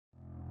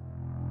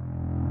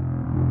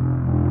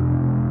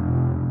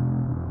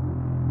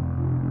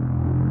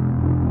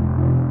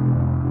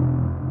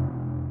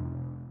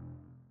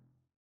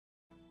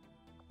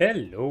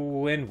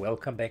Hello and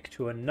welcome back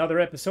to another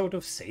episode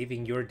of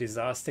Saving Your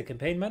Disaster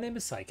Campaign. My name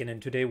is Syken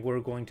and today we're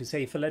going to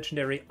save a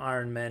legendary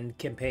Iron Man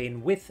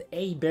campaign with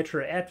a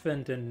better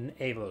Advent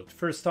enabled.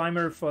 First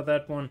timer for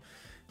that one.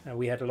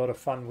 We had a lot of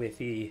fun with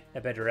the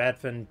Better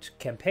Advent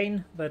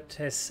campaign that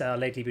has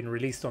lately been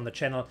released on the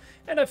channel,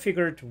 and I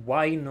figured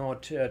why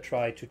not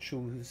try to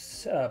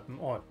choose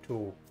or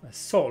to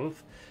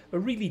solve a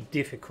really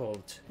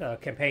difficult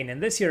campaign.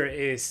 And this year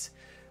is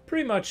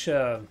pretty much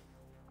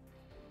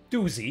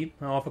doozy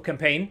of a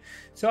campaign.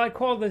 So I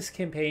call this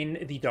campaign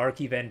the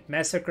Dark Event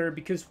Massacre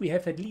because we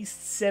have at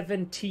least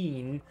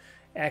 17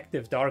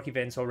 active dark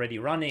events already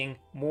running.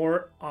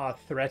 More are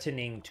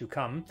threatening to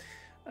come.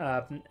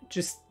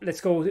 Just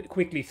let's go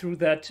quickly through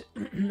that.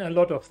 A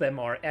lot of them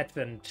are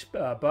Advent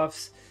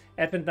buffs.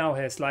 Advent now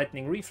has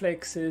lightning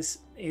reflexes,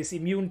 is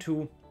immune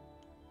to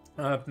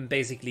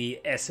basically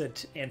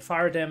acid and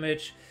fire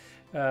damage,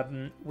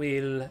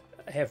 will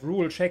have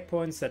rule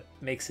checkpoints that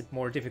makes it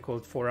more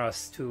difficult for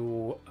us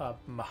to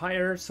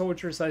hire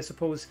soldiers, I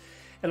suppose.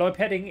 Alloy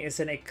padding is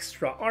an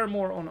extra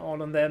armor on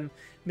all of them.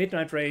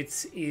 Midnight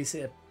Raids is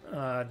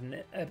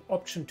an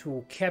option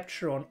to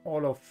capture on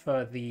all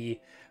of the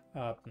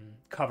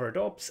covered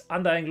ops.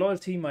 Undying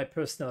Loyalty, my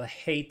personal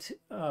hate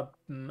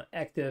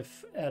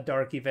active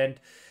dark event.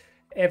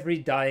 Every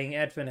dying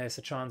Advent has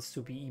a chance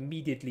to be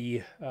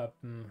immediately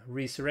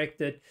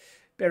resurrected.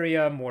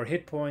 Barrier, more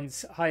hit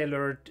points, high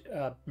alert,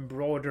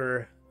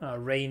 broader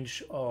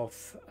range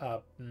of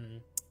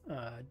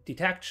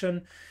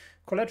detection.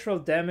 Collateral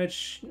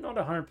damage, not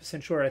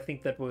 100% sure. I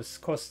think that was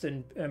cost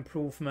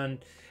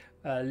improvement.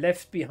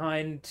 Left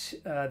behind,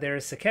 there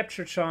is a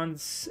capture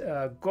chance.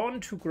 Gone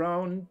to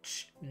ground,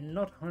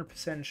 not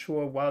 100%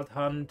 sure. Wild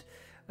hunt,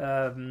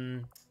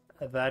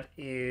 that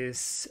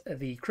is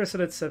the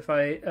chrysalids,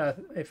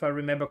 if I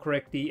remember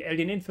correctly.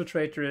 Alien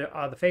infiltrator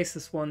are the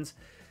faceless ones.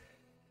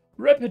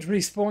 Rapid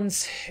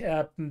response,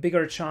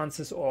 bigger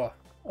chances or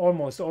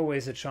almost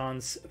always a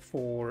chance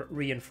for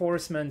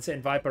reinforcements,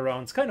 and Viper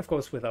rounds kind of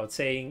goes without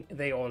saying.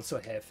 They also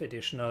have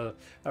additional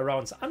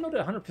rounds. I'm not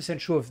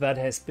 100% sure if that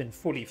has been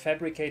fully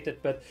fabricated,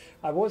 but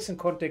I was in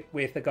contact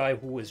with the guy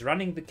who is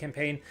running the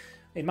campaign.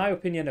 In my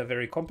opinion, a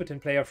very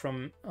competent player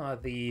from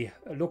the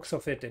looks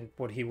of it and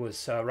what he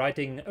was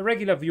writing. A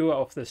regular viewer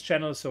of this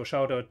channel, so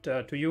shout out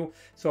to you.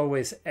 It's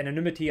always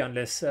anonymity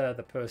unless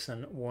the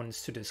person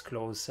wants to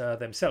disclose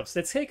themselves.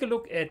 Let's take a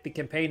look at the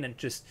campaign and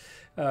just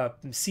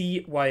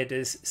see why it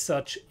is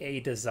such a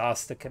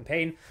disaster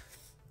campaign.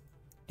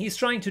 He's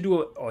trying to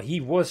do, or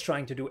he was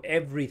trying to do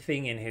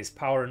everything in his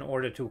power in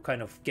order to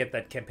kind of get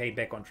that campaign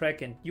back on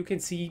track, and you can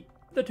see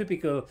the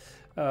typical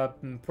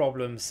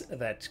problems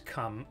that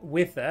come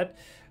with that.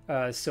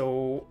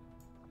 So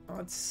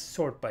let's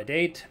sort by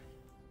date.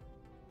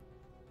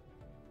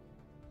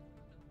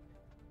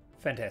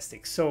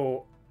 Fantastic.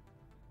 So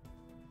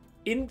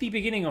in the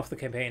beginning of the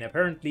campaign,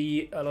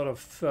 apparently a lot of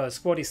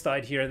squaddies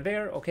died here and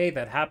there. Okay,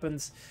 that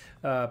happens.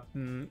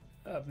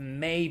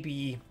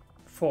 Maybe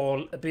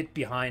fall a bit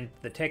behind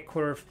the tech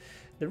curve.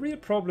 The real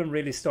problem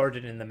really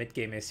started in the mid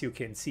game, as you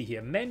can see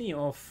here. Many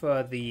of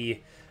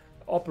the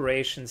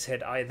operations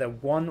had either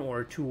one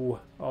or two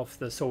of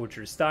the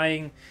soldiers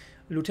dying.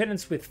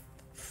 Lieutenants with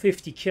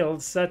 50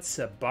 kills, that's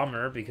a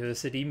bummer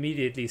because it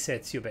immediately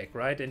sets you back,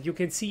 right? And you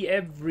can see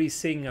every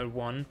single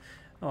one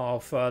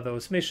of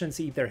those missions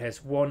either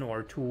has one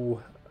or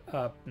two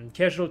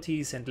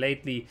casualties, and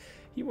lately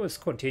he was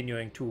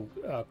continuing to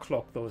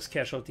clock those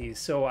casualties.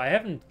 So I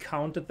haven't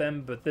counted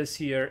them, but this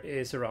year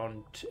is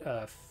around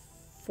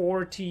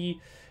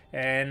 40,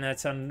 and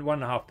that's on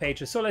 1.5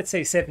 pages, so let's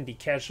say 70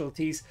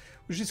 casualties,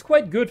 which is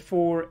quite good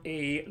for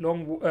a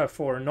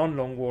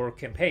non-long war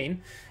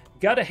campaign.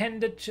 Gotta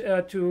hand it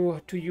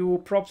to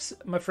you, props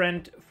my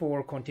friend,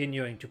 for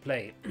continuing to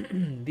play.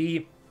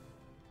 The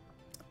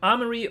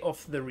armory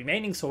of the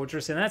remaining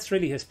soldiers, and that's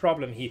really his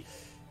problem. He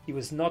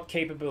was not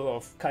capable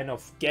of kind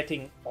of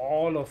getting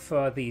all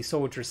of the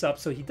soldiers up,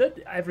 so he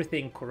did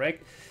everything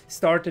correct.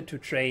 Started to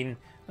train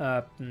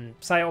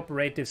Psy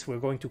operatives. We're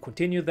going to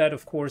continue that,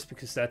 of course,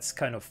 because that's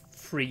kind of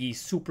free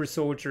super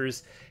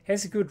soldiers.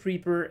 Has a good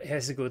Reaper,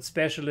 has a good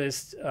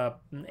Specialist,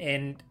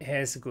 and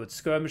has a good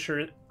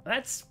Skirmisher.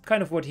 That's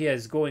kind of what he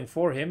has going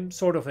for him,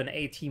 sort of an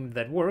A-team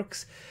that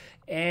works.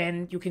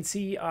 And you can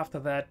see after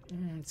that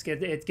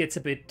it gets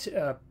a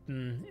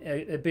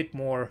bit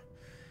more,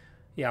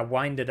 yeah,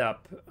 winded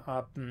up.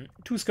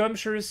 2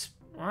 Skirmishers,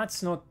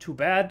 that's not too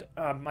bad.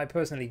 I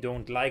personally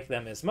don't like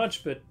them as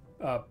much, but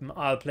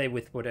I'll play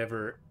with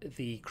whatever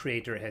the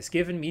creator has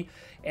given me,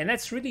 and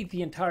that's really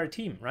the entire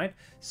team, right?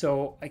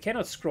 So I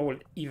cannot scroll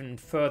even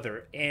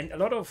further, and a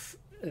lot of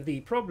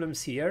the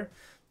problems here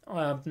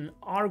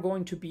are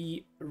going to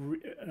be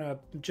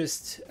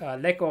just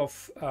lack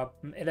of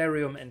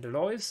Elarium and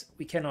alloys.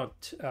 We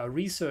cannot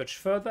research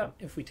further.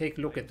 If we take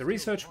a look at the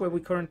research where we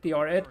currently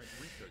are at,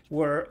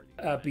 we're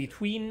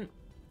between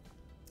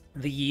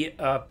the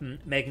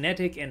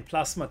magnetic and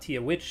plasma tier,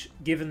 which,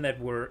 given that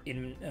we're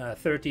in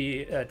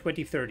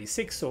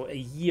 2036, so a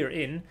year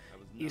in,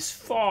 is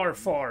far,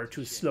 far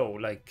too slow.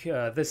 Like,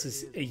 this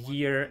is a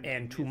year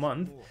and 2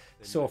 months.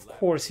 So, of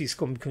course, he's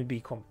going to be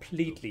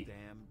completely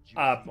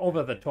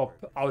over the top,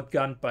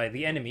 outgunned by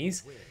the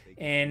enemies.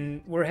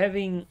 And we're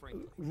having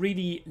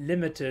really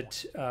limited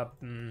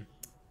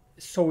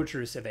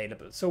soldiers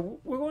available. So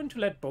we're going to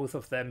let both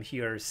of them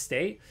here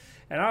stay.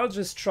 And I'll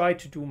just try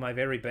to do my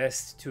very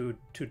best to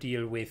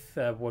deal with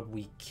what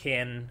we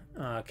can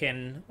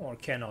or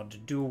cannot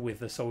do with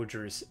the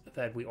soldiers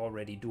that we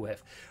already do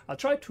have. I'll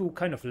try to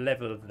kind of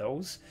level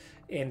those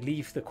and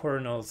leave the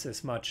colonels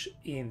as much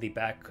in the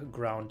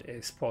background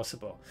as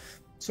possible.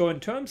 So in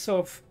terms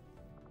of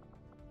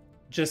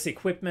just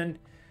equipment,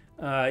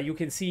 you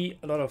can see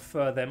a lot of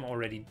them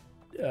already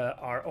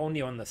are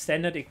only on the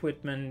standard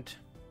equipment.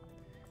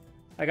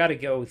 I gotta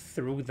go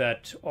through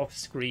that off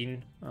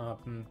screen,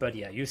 but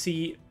yeah, you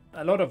see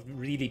a lot of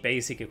really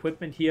basic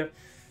equipment here.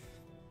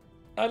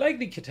 I like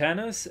the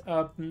katanas.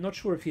 Not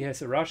sure if he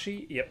has a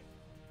Rashi.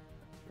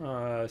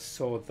 Yep.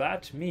 So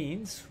that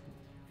means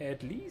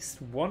at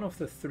least one of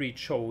the 3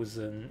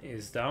 chosen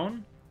is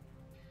down.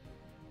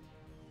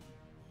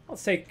 I'll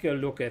take a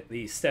look at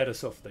the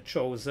status of the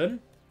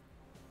chosen.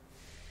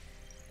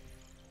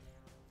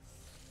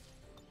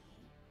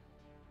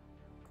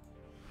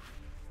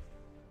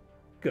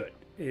 Good.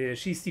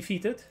 She's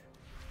defeated.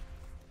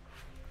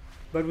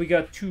 But we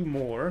got 2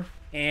 more.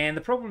 And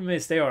the problem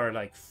is they are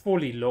like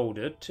fully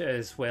loaded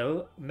as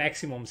well.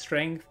 Maximum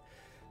strength,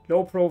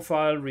 low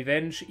profile,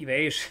 revenge,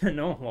 evasion.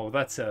 Oh, well,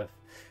 that's a...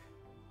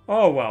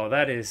 Oh, wow,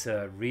 that is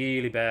a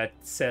really bad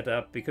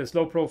setup, because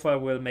low profile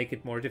will make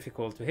it more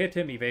difficult to hit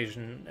him.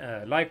 Evasion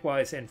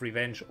likewise, and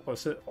revenge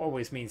also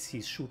always means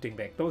he's shooting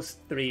back. Those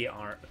 3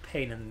 are a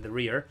pain in the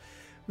rear.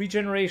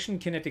 Regeneration,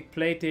 kinetic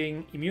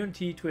plating,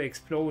 immunity to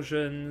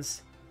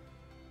explosions.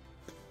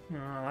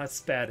 That's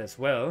bad as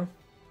well.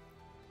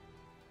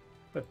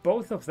 But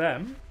both of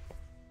them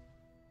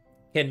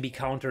can be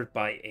countered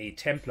by a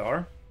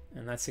Templar.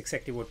 And that's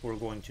exactly what we're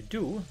going to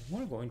do.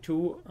 We're going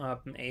to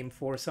aim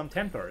for some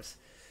Templars.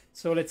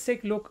 So let's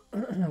take a look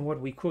what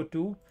we could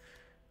do.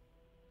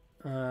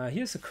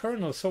 Here's a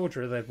Colonel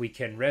Soldier that we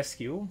can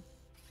rescue.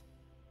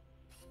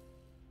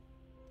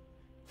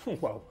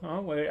 Wow,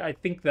 well, I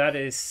think that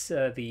is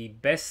the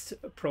best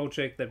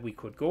project that we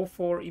could go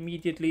for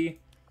immediately.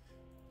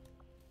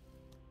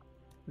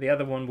 The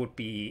other one would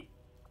be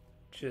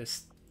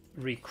just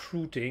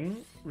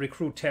recruiting.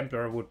 Recruit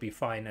Templar would be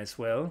fine as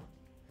well.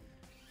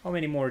 How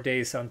many more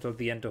days until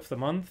the end of the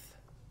month?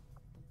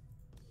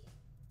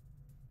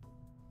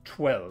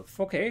 12.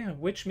 Okay,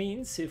 which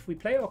means if we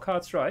play our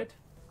cards right,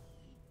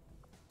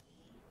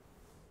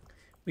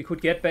 we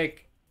could get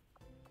back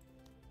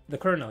the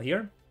Colonel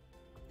here.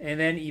 And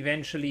then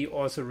eventually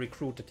also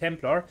recruit the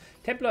Templar.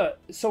 Templar,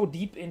 so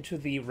deep into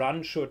the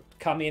run, should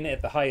come in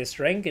at the highest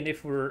rank. And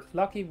if we're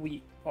lucky,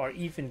 we are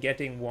even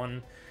getting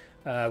one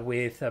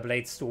with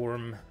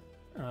Bladestorm.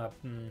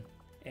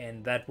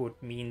 And that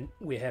would mean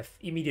we have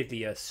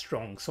immediately a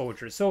strong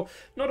soldier. So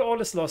not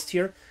all is lost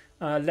here.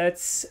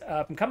 Let's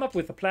come up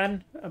with a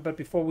plan. But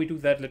before we do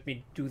that, let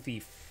me do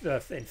the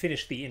and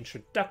finish the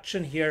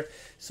introduction here.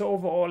 So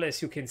overall,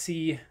 as you can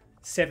see,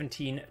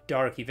 17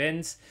 dark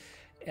events.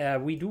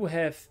 We do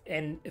have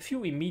a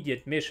few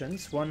immediate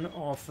missions. One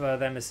of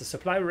them is a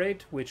supply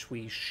raid, which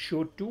we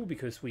should do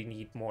because we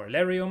need more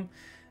Elerium.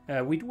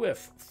 We do have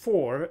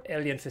 4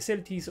 alien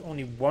facilities,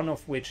 only one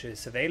of which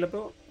is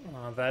available.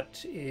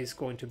 That is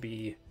going to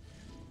be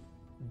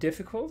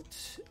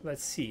difficult.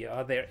 Let's see,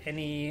 are there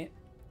any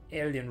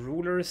alien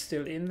rulers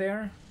still in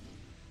there?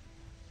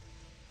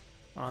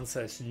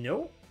 Answer is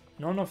no.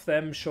 None of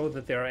them show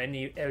that there are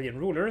any alien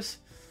rulers.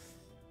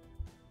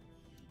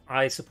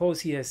 I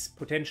suppose he has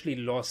potentially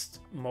lost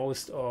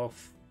most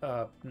of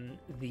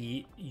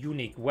the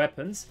unique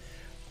weapons.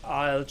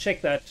 I'll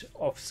check that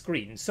off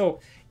screen. So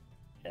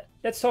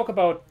let's talk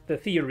about the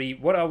theory.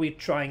 What are we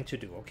trying to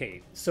do?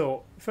 Okay,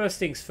 so first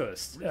things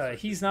first.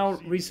 He's now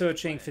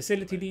researching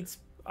facility leads.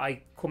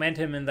 I commend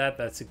him in that.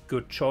 That's a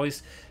good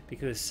choice,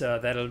 because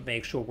that'll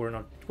make sure we're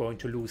not going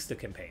to lose the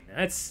campaign.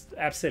 That's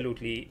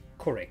absolutely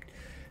correct.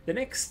 The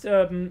next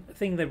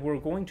thing that we're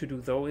going to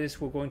do, though,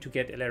 is we're going to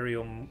get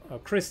Elerium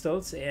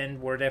crystals,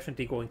 and we're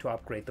definitely going to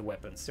upgrade the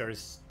weapons.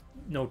 There's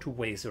no 2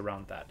 ways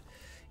around that.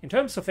 In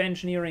terms of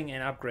engineering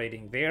and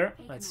upgrading there,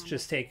 let's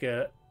just take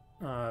a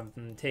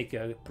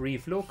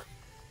brief look.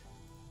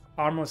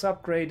 Armor's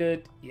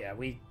upgraded. Yeah,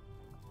 we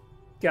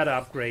gotta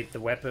upgrade the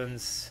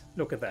weapons.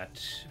 Look at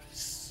that.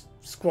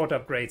 Squad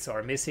upgrades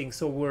are missing,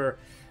 so we're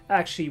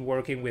actually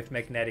working with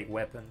magnetic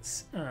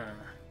weapons.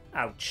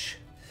 Ouch.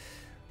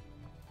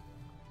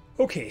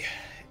 Okay,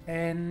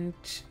 and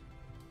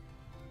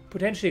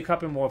potentially a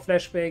couple more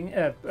flashbang,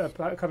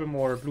 a couple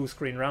more blue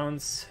screen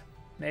rounds,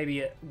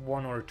 maybe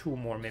 1 or 2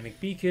 more mimic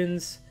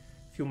beacons,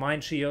 a few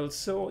mind shields.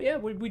 So yeah,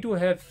 we do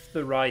have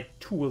the right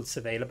tools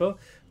available.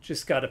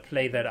 Just gotta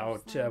play that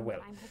out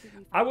well.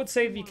 I would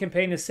say the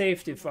campaign is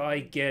saved if I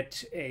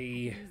get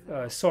a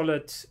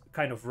solid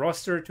kind of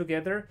roster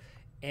together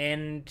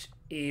and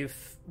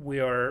if we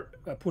are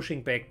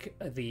pushing back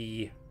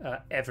the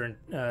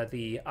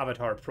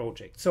Avatar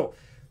project. So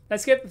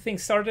let's get the thing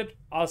started.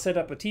 I'll set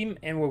up a team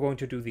and we're going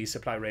to do the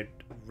supply raid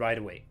right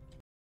away.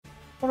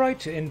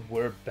 Alright, and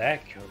we're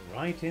back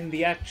right in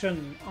the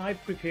action. I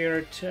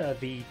prepared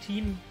the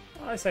team.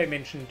 As I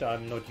mentioned,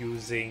 I'm not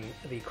using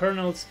the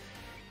kernels.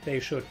 They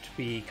should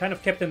be kind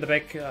of kept in the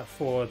back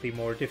for the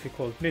more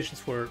difficult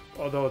missions,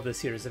 although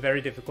this here is a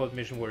very difficult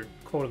mission, we're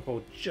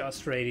quote-unquote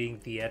just raiding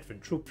the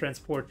Advent troop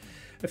transport.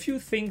 A few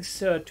things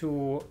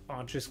to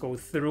just go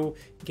through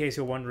in case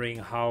you're wondering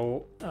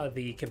how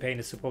the campaign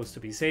is supposed to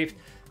be saved.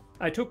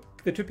 I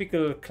took the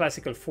typical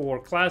classical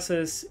 4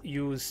 classes,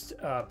 used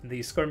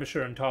the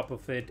skirmisher on top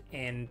of it,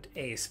 and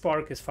a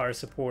spark as fire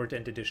support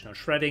and additional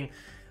shredding.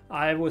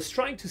 I was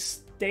trying to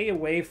stay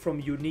away from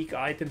unique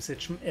items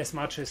as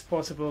much as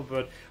possible,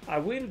 but I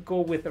will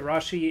go with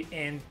Arashi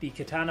and the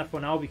katana for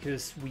now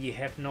because we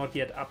have not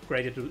yet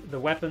upgraded the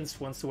weapons.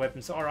 Once the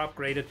weapons are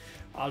upgraded,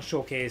 I'll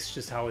showcase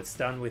just how it's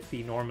done with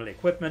the normal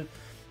equipment.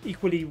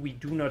 Equally, we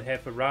do not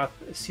have a Wrath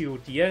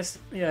CODS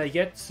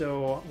yet,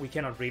 so we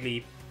cannot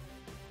really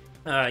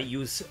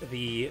use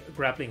the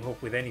grappling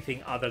hook with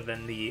anything other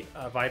than the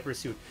Viper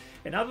suit.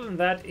 And other than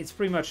that, it's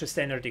pretty much a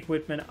standard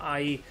equipment.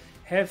 I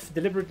have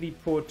deliberately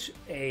put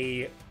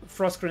a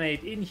frost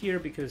grenade in here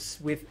because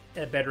with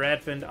a Better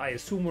Advent, I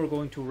assume we're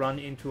going to run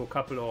into a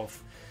couple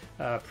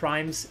of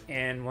primes,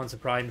 and once a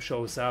prime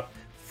shows up,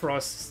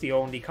 frost is the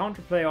only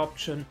counterplay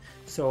option,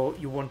 so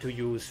you want to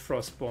use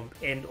frost bomb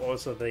and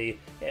also the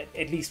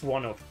at least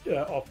one of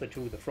the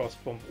two, the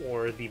frost bomb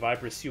or the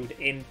Viper suit,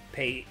 and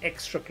pay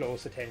extra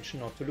close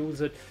attention not to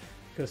lose it,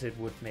 because it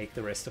would make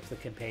the rest of the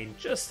campaign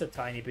just a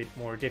tiny bit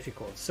more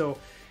difficult. So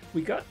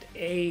we got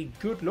a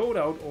good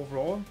loadout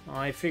overall.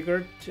 I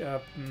figured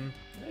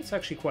it's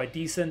actually quite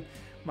decent.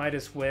 Might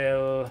as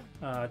well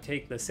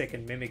take the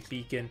second Mimic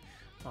Beacon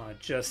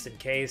just in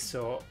case.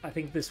 So I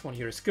think this one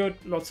here is good.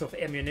 Lots of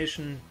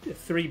ammunition,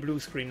 3 blue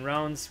screen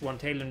rounds, 1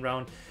 Talon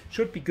round.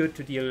 Should be good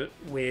to deal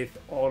with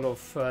all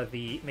of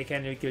the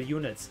mechanical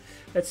units.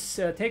 Let's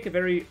take a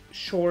very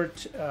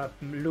short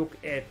look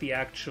at the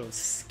actual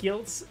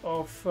skills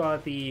of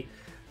the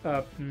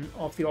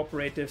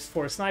operatives.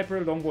 For a sniper,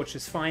 long watch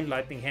is fine,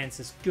 lightning hands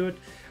is good,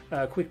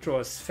 quick draw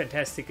is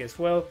fantastic as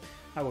well.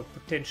 I would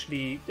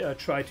potentially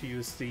try to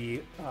use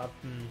the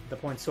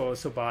point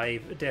source, so by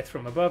death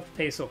from above.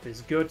 Pace off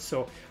is good,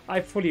 so I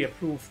fully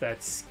approve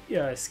that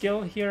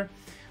skill here.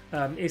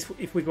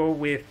 If we go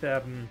with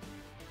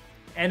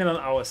Animal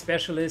Hour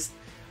Specialist,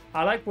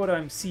 I like what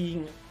I'm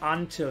seeing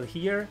until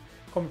here.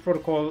 Combat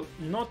Protocol,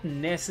 not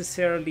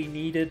necessarily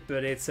needed,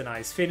 but it's a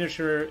nice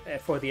finisher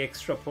for the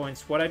extra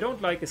points. What I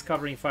don't like is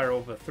covering fire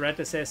over Threat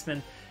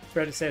Assessment.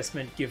 Threat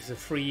Assessment gives a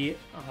free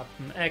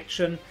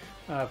action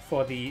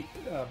for the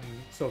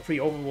free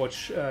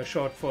Overwatch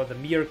shot for the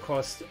mere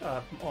cost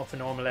of a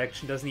normal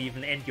action. Doesn't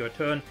even end your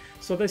turn.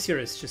 So this here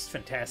is just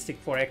fantastic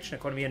for action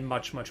economy and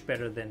much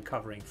better than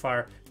covering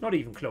fire. Not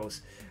even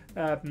close.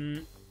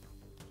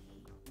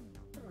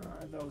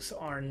 Those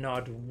are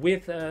not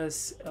with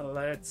us.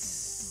 Let's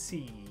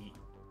see.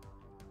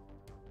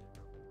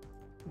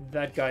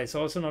 That guy is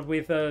also not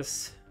with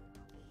us.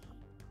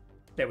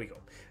 There we go.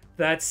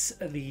 That's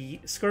the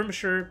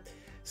Skirmisher.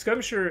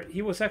 Skirmisher,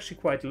 he was actually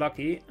quite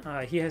lucky.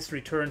 He has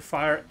return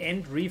fire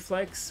and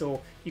reflex,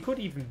 so you could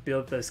even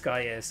build this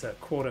guy as a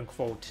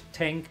quote-unquote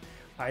tank.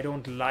 I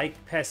don't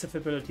like passive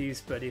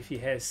abilities, but if he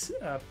has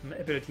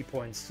ability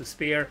points to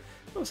spare,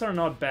 those are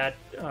not bad.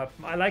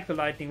 I like the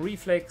lightning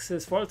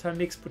reflexes. Volatile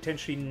mix,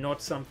 potentially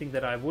not something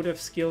that I would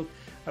have skilled.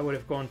 I would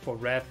have gone for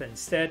Wrath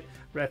instead.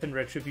 Wrath and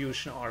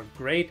Retribution are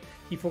great.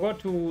 He forgot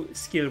to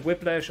skill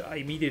Whiplash. I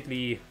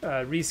immediately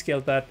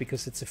reskilled that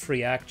because it's a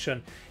free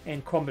action.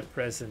 And Combat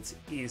Presence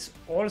is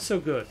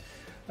also good.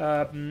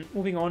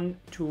 Moving on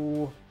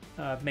to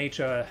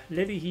Major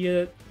Lily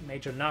here,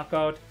 Major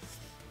Knockout.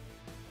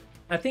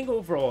 I think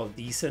overall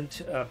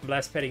decent.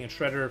 Blast Padding and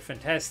Shredder,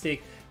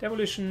 fantastic.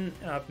 Demolition,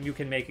 you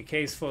can make a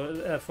case for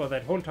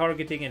that. Whole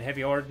targeting and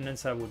heavy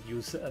ordnance, I would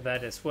use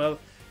that as well.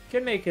 You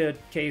can make a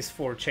case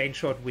for Chain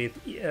Shot with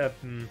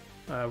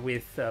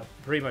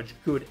pretty much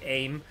good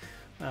aim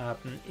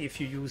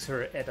if you use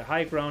her at a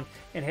high ground.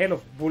 And Hail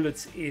of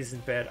Bullets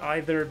isn't bad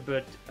either,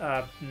 but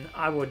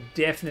I would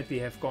definitely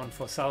have gone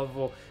for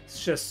Salvo.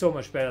 It's just so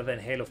much better than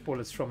Hail of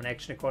Bullets from an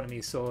action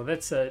economy. So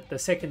that's the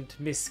second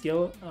miss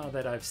skill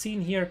that I've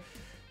seen here.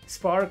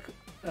 Spark,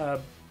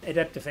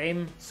 Adaptive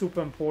Aim,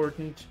 super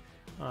important.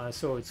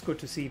 So it's good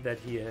to see that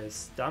he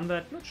has done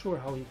that. Not sure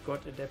how he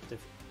got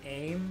Adaptive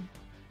Aim.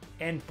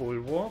 And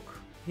Bulwark.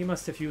 He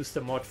must have used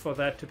a mod for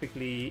that.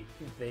 Typically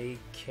they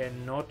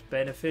cannot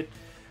benefit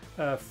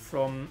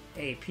from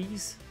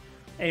APs.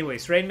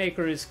 Anyways,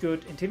 Rainmaker is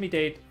good.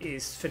 Intimidate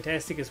is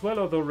fantastic as well,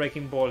 although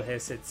Wrecking Ball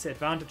has its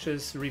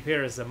advantages.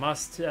 Repair is a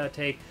must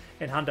take.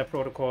 And Hunter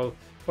Protocol,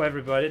 for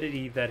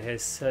everybody that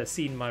has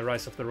seen my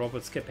Rise of the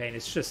Robots campaign,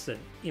 it's just an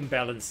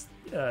imbalanced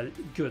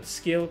good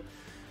skill.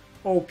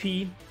 OP.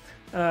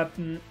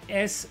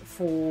 As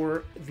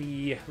for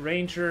the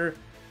Ranger,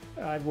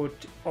 I would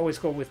always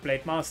go with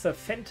Blade Master,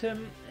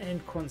 Phantom,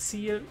 and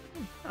Conceal.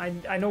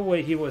 I know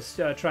where he was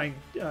trying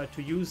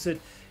to use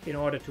it in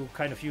order to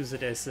kind of use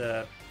it as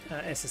a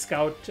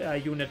scout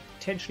unit.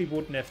 Potentially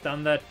wouldn't have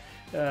done that.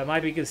 My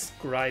biggest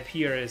gripe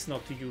here is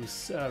not to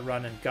use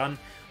run and gun.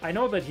 I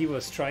know that he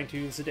was trying to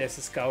use it as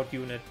a scout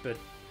unit, but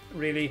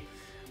really,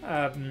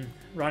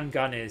 run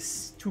gun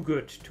is too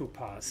good to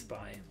pass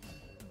by.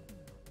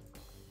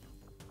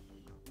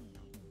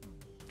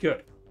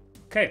 Good.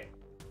 Okay.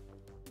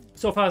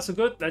 So far so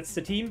good. That's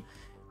the team.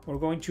 We're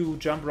going to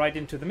jump right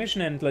into the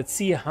mission and let's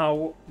see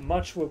how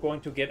much we're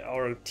going to get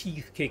our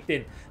teeth kicked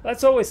in.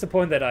 That's always the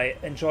point that I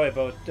enjoy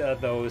about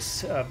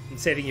those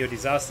saving your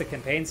disaster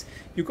campaigns.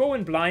 You go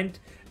in blind.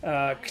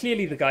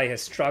 Clearly the guy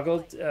has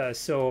struggled,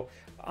 so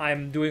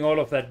I'm doing all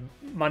of that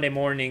Monday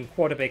morning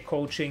quarterback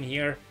coaching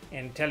here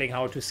and telling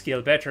how to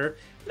scale better.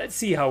 Let's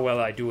see how well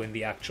I do in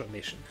the actual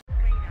mission.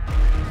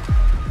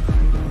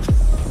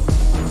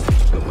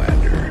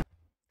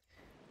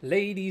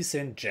 Ladies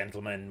and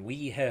gentlemen,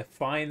 we have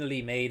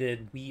finally made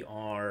it. We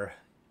are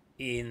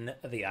in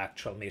the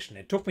actual mission.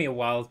 It took me a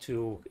while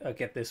to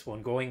get this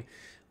one going.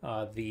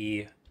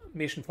 The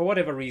mission, for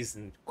whatever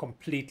reason,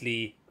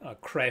 completely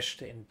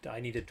crashed and I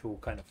needed to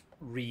kind of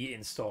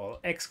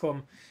reinstall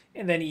XCOM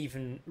and then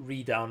even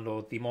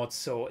re-download the mods.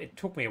 So it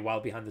took me a while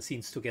behind the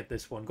scenes to get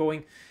this one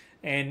going.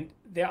 And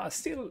there are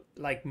still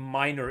like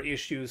minor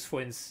issues.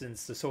 For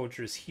instance, the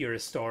soldiers here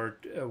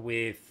start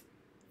with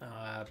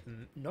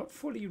not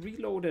fully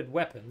reloaded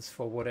weapons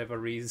for whatever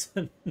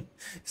reason.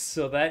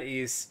 So that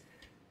is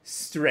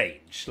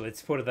strange,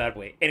 let's put it that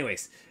way.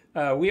 Anyways,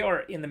 we are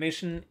in the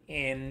mission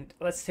and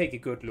let's take a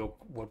good look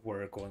what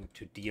we're going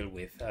to deal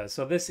with.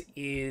 So this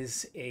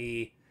is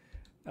a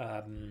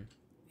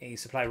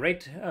supply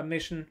rate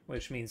mission,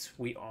 which means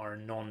we are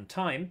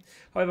non-timed.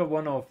 However,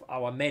 one of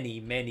our many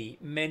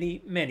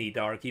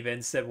dark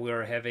events that we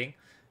are having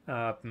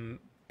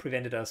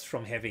prevented us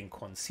from having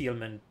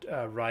concealment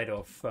right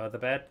off the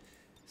bat.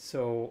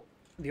 So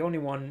the only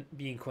one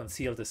being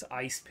concealed is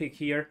Ice Pick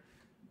here,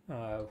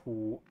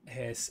 who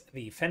has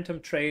the Phantom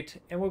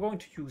trait, and we're going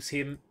to use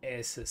him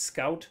as a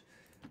scout.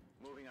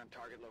 Moving on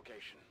target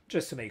location.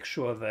 Just to make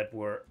sure that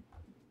we're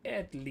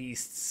at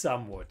least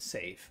somewhat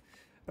safe.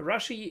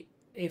 Arashi,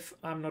 if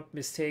I'm not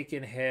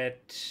mistaken,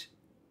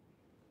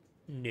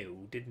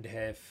 didn't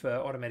have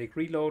automatic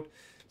reload,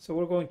 so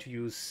we're going to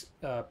use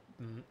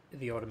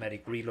the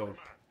automatic reload.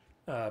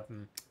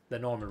 The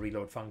normal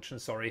reload function,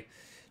 sorry.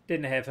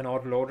 Didn't have an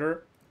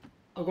autoloader.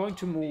 We're going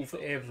to move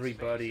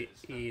everybody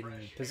in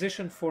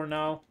position for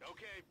now.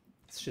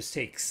 Let's just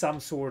take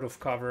some sort of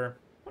cover.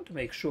 I want to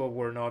make sure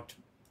we're not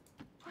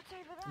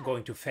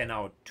going to fan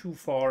out too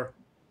far.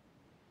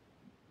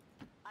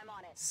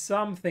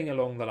 Something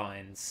along the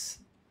lines.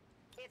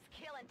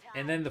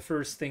 And then the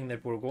first thing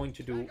that we're going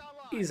to do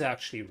is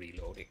actually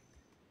reloading.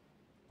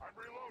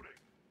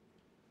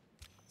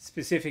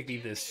 Specifically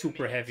the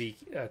super heavy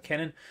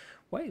cannon.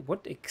 Wait,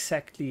 what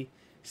exactly?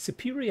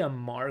 Superior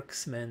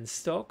marksman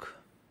stock?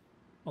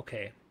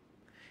 Okay.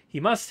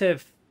 He must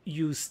have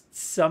used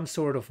some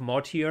sort of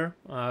mod here.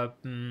 I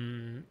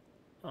am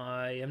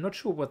not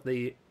sure what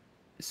the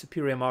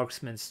superior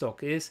marksman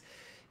stock is.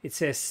 It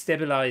says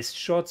stabilized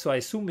shot, so I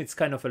assume it's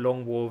kind of a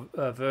long war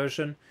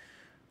version.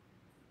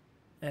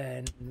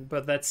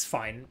 But that's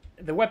fine.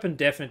 The weapon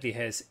definitely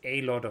has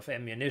a lot of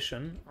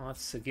ammunition.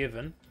 That's a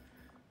given.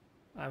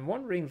 I'm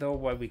wondering though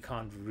why we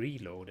can't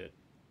reload it.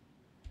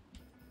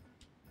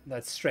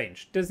 That's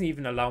strange. It doesn't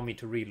even allow me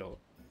to reload.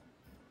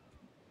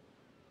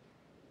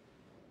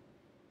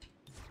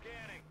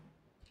 Scanning.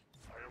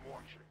 I am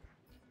watching.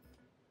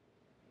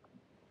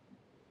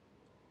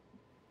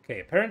 Okay,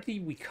 apparently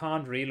we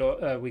can't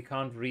reload. We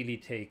can't really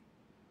take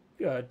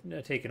an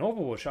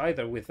overwatch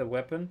either with the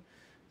weapon.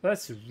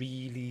 That's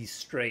really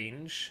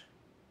strange.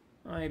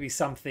 Maybe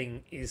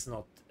something is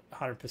not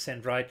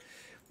 100% right.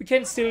 We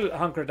can still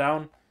hunker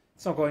down.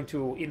 It's not going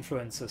to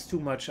influence us too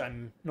much.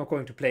 I'm not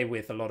going to play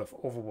with a lot of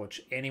Overwatch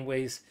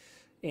anyways.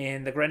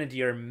 And the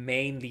Grenadier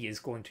mainly is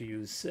going to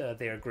use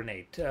their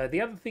grenade.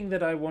 The other thing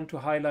that I want to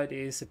highlight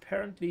is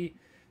apparently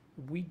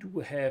we do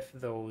have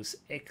those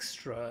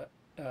extra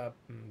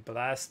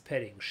blast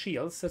padding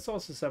shields. That's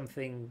also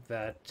something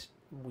that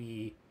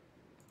we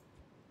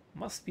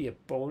must be a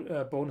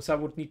bonus. I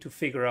would need to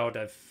figure out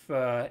if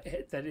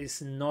that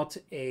is not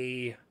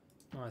a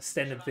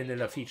standard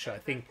vanilla feature. I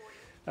think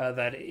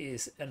that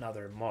is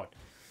another mod.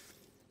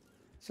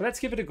 So let's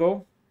give it a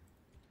go.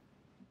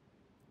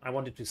 I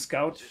wanted to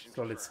scout,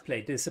 so let's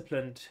play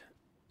disciplined.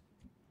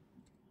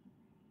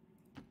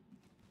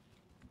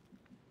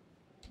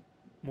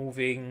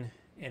 Moving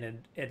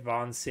and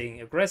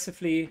advancing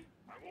aggressively.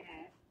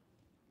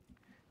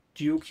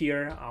 Duke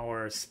here,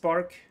 our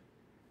Spark.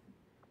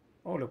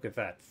 Oh, look at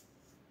that.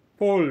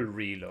 Full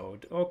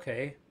reload.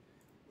 Okay.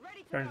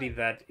 Apparently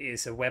that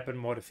is a weapon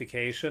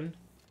modification.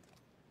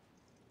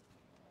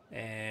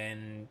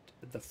 And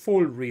the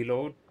full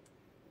reload,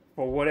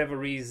 for whatever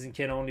reason,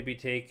 can only be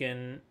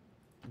taken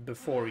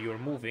before you're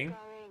moving.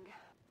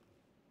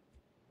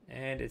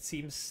 And it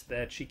seems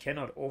that she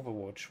cannot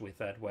overwatch with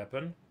that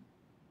weapon.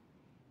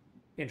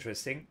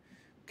 Interesting.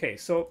 Okay,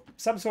 so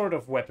some sort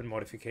of weapon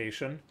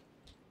modification.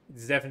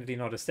 It's definitely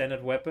not a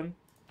standard weapon.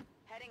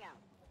 Heading out.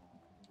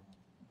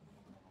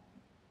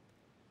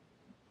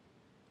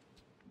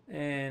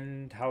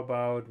 And how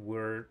about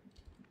we're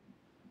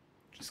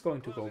just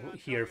going to go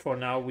here for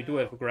now. We do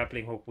have a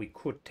grappling hook. We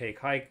could take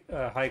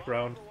high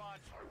ground.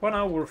 For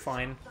now, we're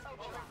fine.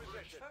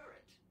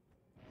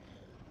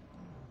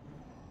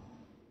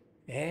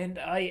 And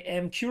I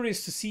am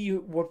curious to see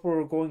what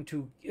we're going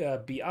to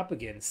be up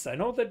against. I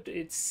know that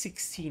it's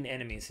 16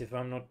 enemies, if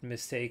I'm not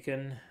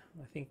mistaken.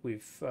 I think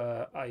we've...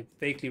 I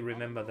vaguely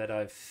remember that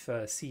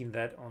I've seen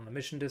that on the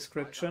mission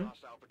description.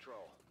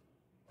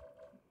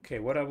 Okay,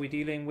 what are we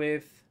dealing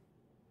with?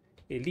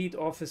 Elite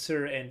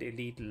Officer and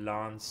Elite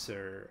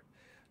Lancer.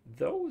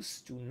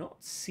 Those do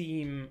not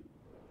seem...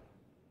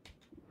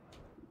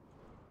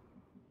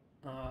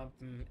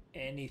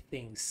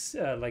 anything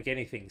like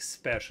anything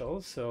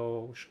special,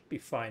 so should be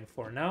fine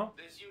for now.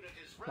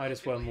 Might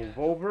as well move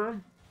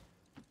over.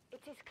 It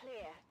is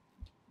clear.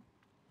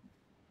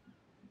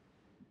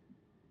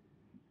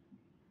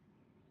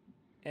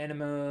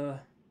 Animal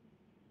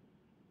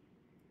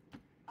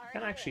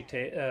can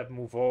actually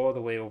move all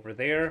the way over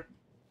there.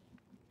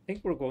 I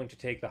think we're going to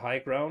take the high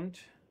ground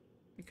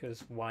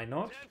because why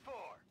not?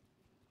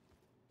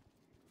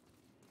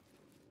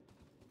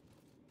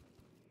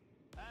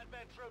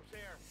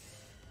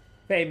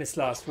 Famous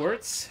last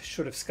words.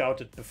 Should have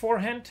scouted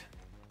beforehand.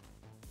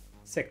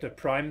 Sector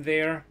Prime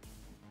there.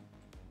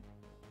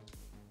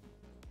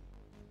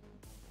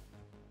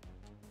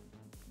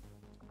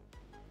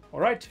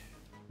 Alright.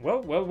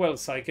 Well,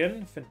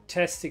 Syken.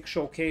 Fantastic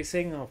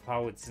showcasing of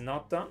how it's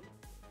not done.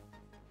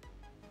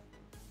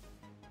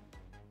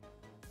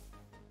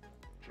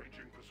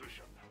 Changing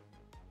position.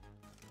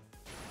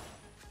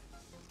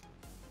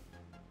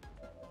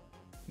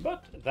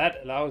 But that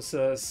allows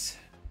us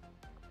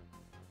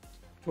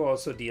to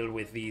also deal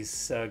with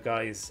these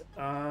guys.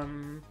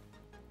 In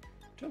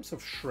terms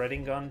of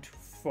shredding gun, too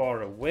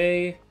far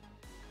away.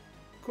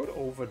 Could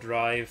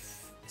overdrive,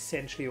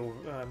 essentially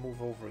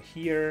move over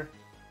here.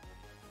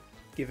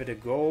 Give it a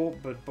go,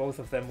 but both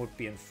of them would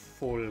be in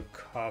full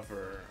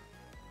cover.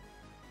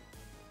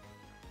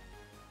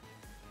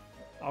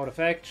 Out of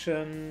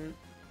action.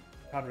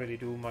 Can't really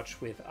do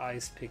much with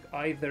Ice Pick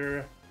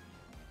either.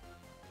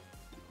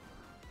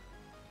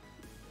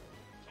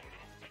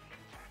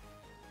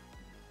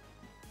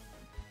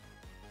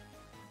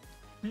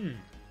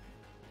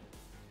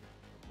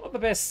 Not the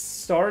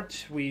best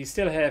start. We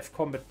still have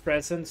combat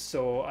presence,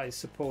 so I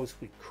suppose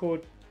we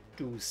could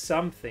do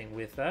something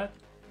with that.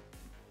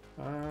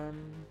 I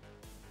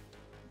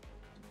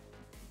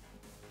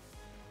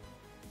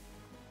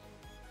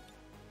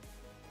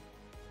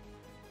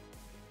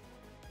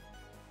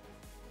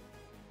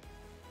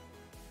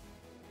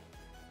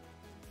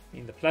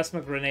mean, the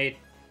plasma grenade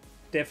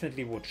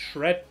definitely would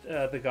shred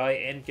the guy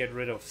and get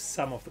rid of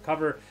some of the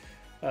cover.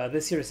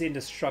 This here is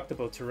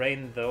indestructible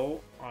terrain,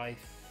 though. I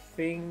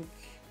think,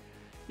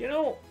 you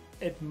know,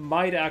 it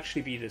might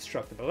actually be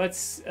destructible.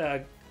 Let's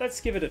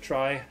give it a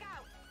try.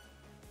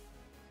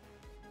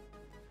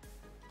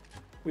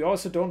 We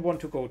also don't want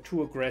to go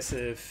too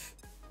aggressive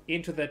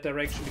into that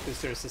direction because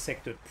there's a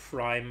sector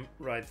prime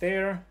right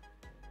there.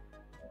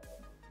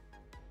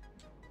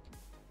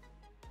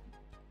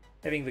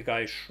 Having the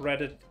guy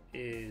shredded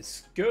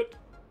is good.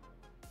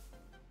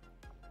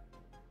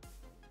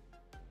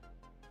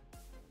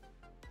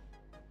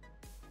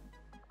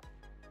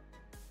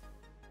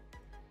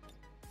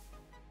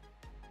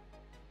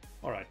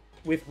 Alright,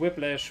 with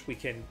Whiplash we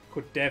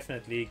could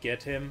definitely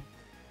get him.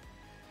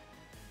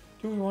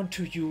 Do we want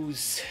to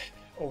use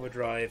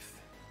Overdrive?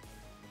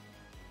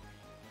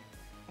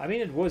 I mean,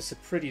 it was a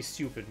pretty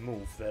stupid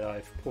move that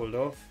I've pulled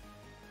off,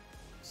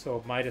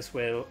 so might as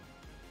well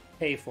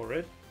pay for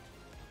it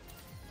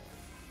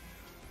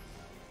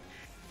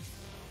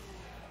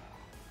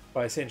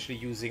by essentially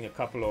using a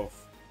couple of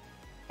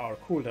our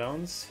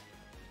cooldowns.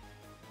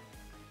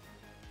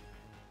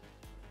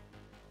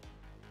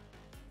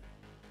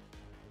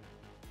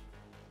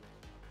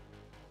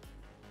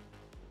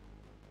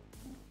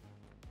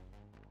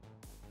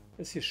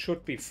 This here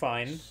should be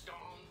fine.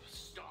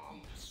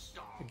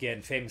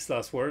 Again, famous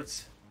last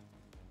words.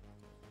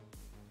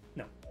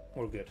 No,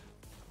 we're good.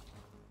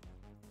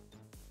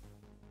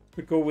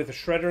 Could go with a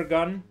shredder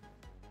gun.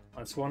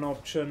 That's one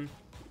option.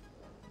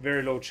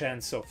 Very low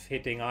chance of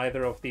hitting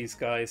either of these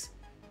guys.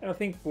 And I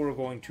think we're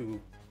going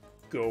to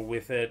go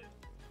with it.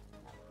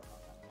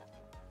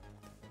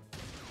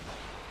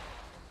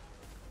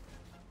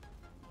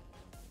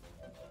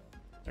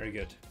 Very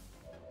good.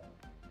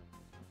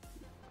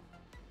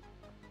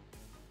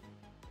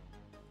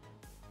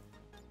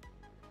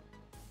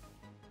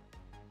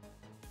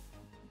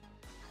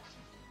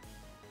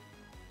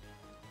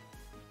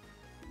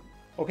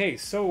 Okay,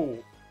 so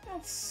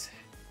let's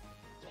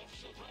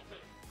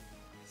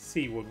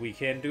see what we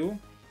can do.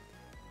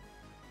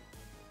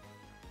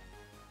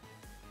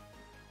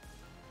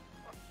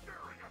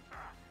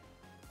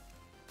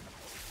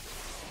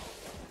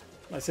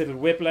 Nice little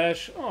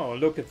whiplash. Oh,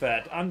 look at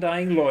that.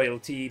 Undying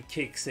loyalty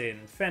kicks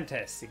in.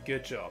 Fantastic.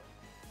 Good job.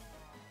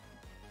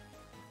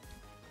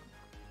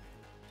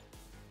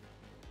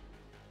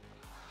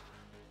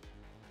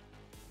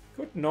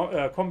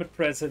 Good combat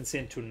presence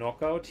into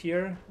knockout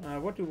here.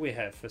 What do we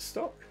have for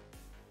stock?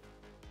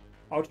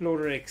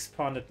 Outloader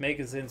expanded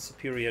magazine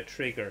superior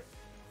trigger.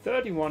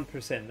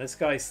 31%. This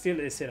guy still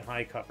is in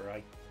high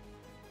cover.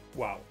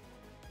 Wow.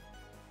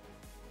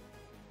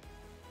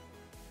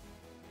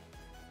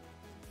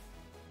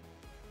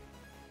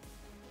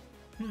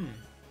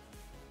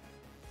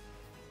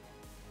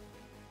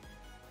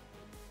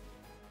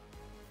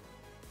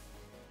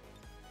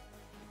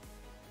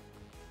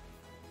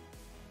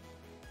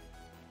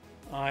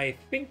 I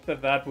think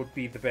that would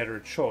be the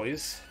better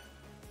choice.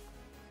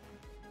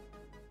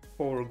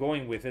 Before we're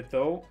going with it,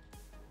 though,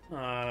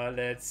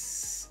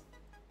 let's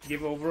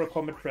give over a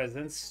combat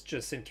presence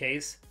just in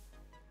case.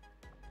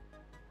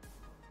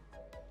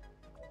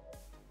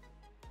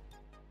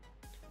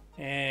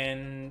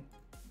 And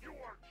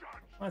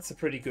that's a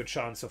pretty good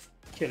chance of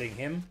killing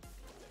him.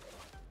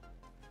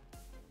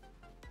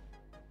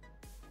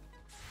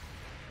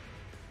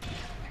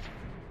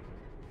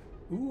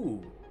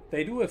 Ooh,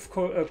 they do have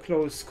a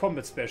close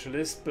combat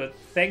specialist, but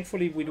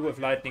thankfully we do have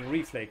lightning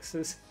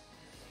reflexes.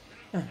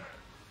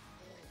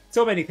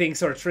 So many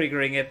things are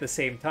triggering at the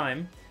same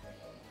time.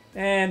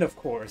 And of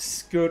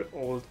course, good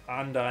old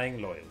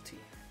undying loyalty.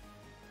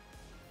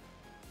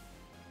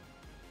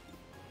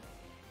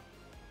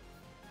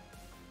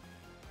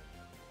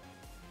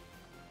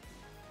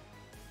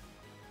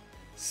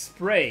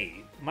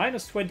 Spray.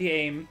 Minus 20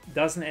 aim,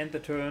 doesn't end the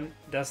turn,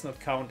 does not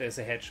count as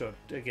a headshot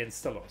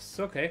against the loss.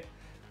 Okay,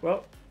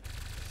 well.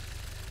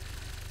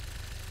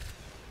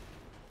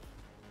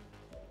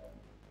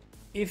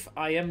 If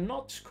I am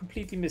not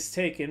completely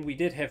mistaken, we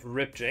did have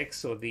Ripjack,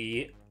 so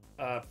the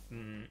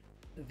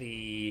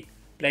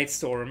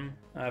Bladestorm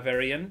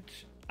variant.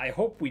 I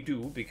hope we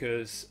do,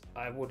 because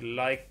I would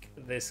like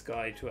this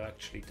guy to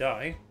actually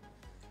die.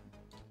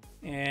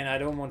 And I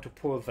don't want to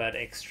pull that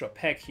extra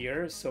pack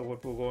here, so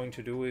what we're going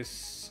to do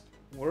is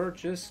we're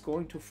just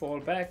going to fall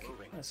back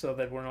so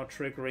that we're not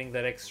triggering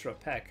that extra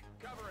pack.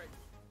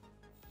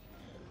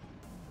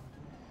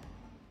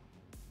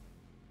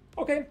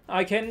 Okay,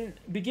 I can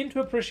begin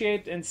to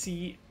appreciate and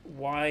see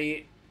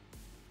why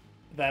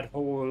that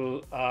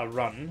whole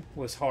run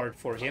was hard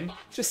for him.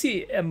 Just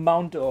the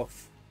amount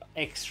of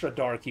extra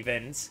dark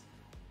events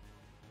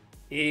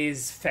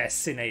is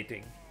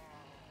fascinating.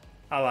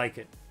 I like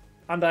it.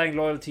 Undying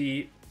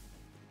loyalty,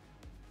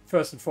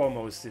 first and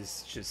foremost,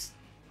 is just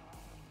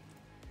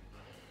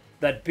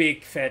that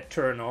big fat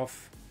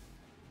turn-off.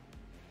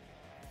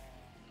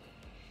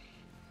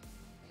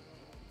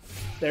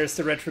 There's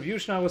the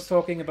retribution I was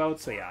talking about,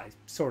 so yeah, I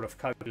sort of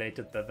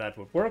calculated that that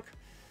would work.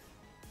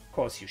 Of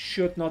course, you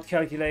should not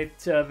calculate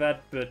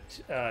that,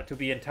 but to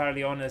be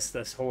entirely honest,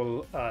 this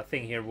whole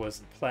thing here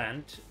wasn't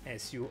planned,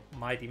 as you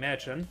might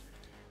imagine.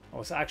 I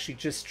was actually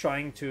just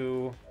trying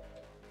to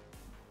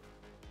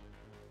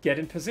get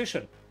in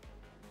position.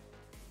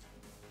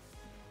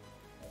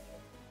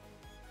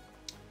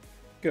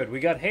 Good, we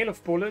got Hail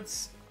of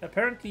Bullets.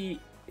 Apparently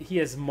he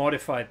has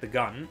modified the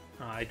gun.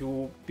 I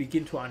do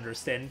begin to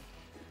understand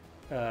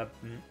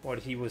what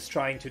he was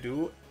trying to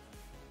do.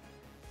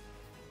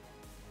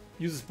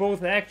 Uses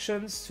both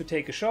actions to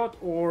take a shot,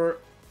 or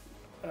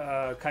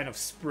kind of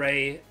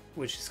spray,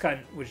 which is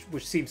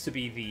which seems to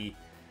be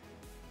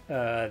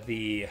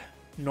the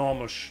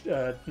normal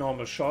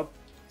shot.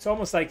 It's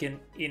almost like an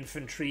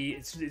infantry.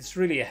 It's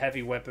really a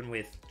heavy weapon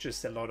with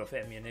just a lot of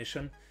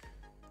ammunition.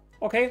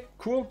 Okay,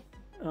 cool.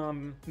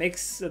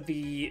 Makes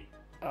the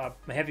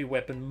heavy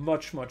weapon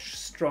much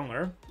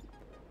stronger.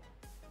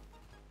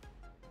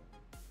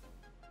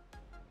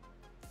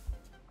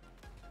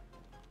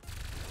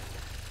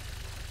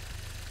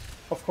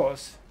 Of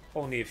course,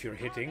 only if you're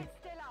hitting.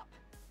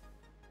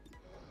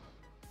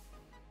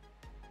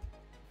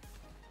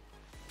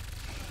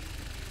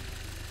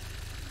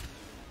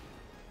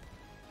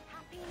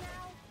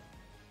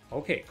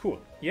 Okay,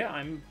 cool. Yeah,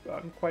 I'm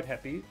quite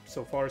happy.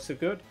 So far, so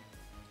good.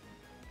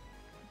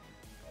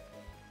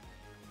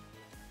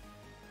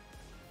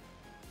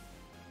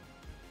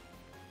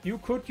 You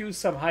could use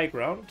some high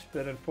ground,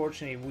 but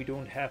unfortunately we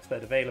don't have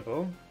that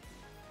available.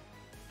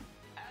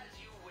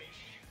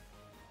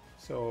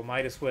 So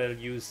might as well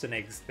use the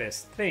next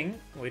best thing,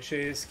 which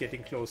is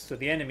getting close to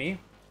the enemy.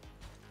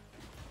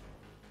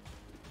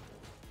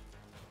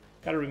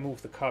 Gotta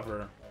remove the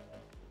cover,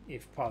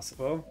 if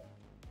possible.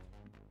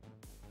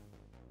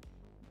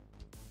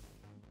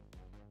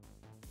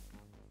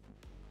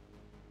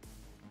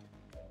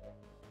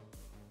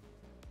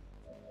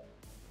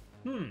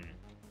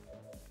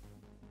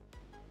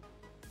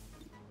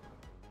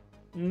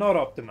 Not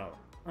optimal.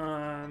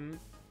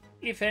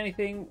 If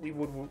anything, we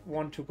would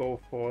want to go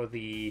for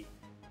the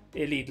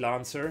Elite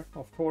Lancer,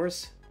 of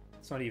course.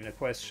 It's not even a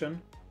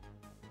question.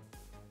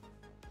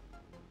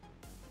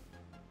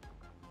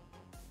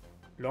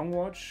 Long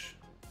Watch.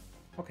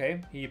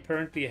 Okay, he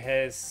apparently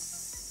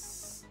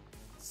has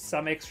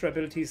some extra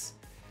abilities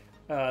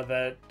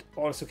that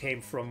also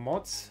came from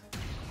mods.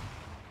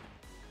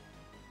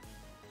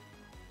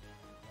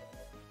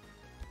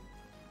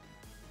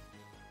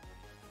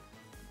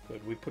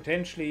 Good. We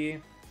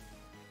potentially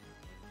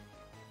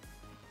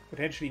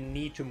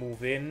need to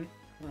move in.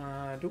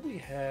 Do we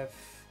have...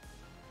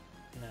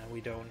 No,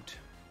 we don't.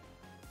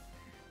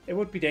 It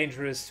would be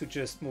dangerous to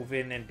just move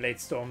in and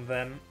Bladestorm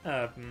them.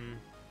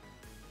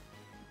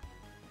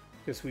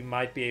 Because we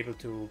might be able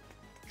to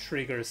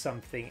trigger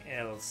something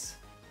else.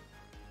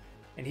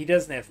 And he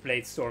doesn't have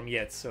Bladestorm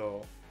yet,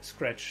 so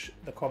scratch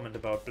the comment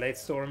about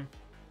Bladestorm.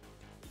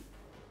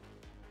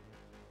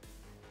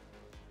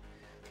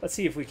 Let's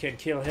see if we can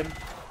kill him.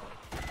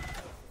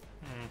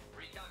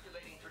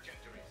 Recalculating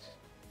trajectories.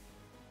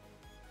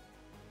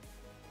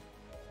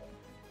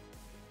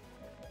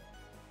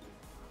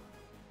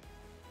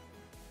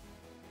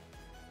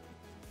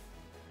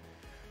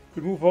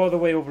 Could move all the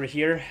way over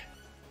here.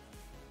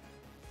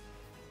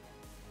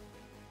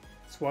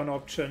 It's one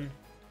option.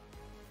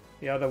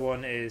 The other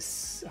one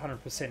is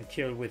 100%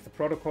 kill with the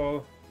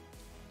protocol.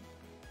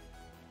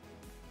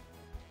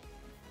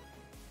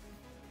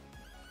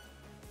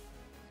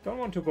 Don't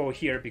want to go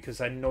here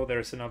because I know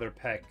there's another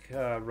pack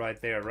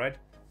right there, right?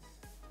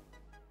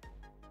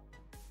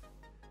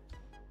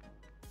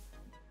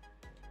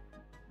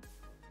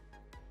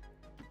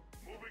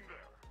 Moving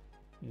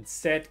there.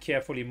 Instead,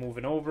 carefully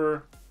moving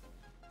over.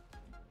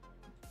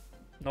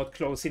 Not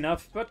close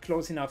enough, but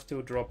close enough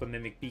to drop a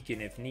Mimic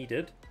Beacon if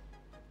needed.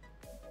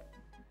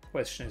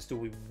 Question is, do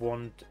we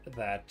want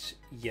that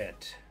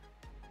yet?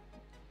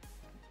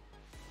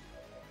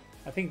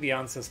 I think the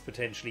answer is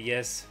potentially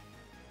yes.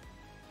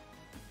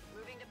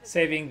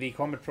 Saving the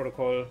combat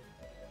protocol.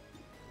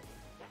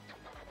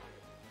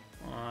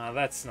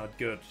 That's not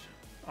good.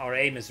 Our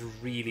aim is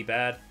really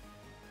bad.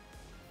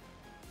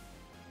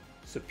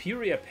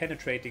 Superior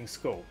penetrating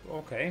scope.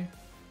 Okay.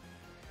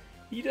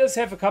 He does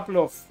have a couple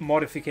of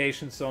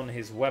modifications on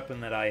his weapon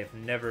that I have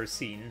never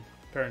seen.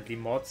 Apparently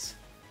mods.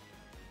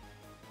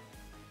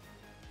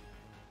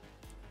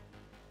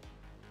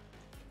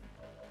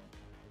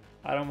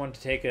 I don't want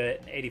to take an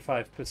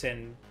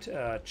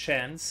 85%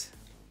 chance.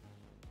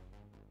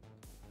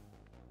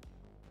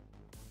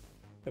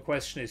 The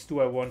question is, do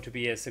I want to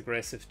be as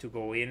aggressive to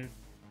go in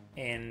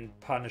and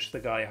punish the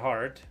guy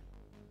hard?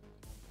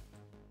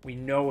 We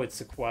know it's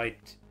a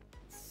quite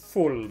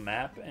full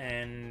map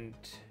and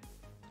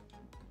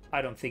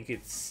I don't think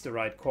it's the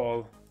right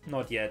call.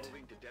 Not yet.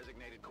 Moving to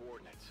designated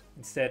coordinates.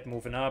 Instead,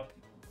 moving up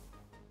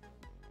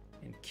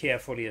and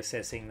carefully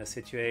assessing the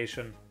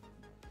situation.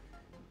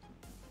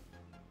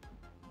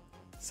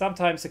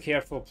 Sometimes a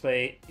careful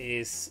play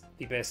is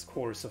the best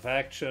course of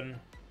action.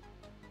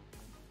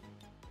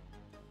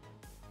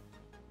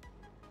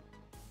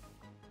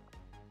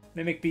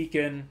 Mimic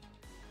Beacon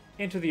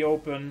into the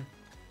open.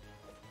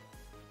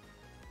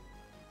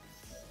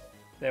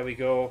 There we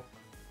go.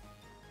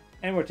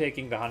 And we're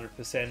taking the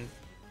 100%.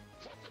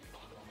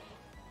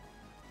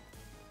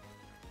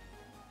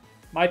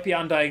 Might be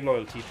Undying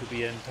Loyalty, to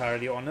be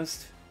entirely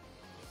honest.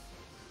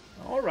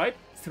 Alright,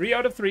 3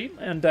 out of 3.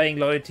 Undying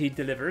Loyalty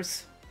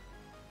delivers.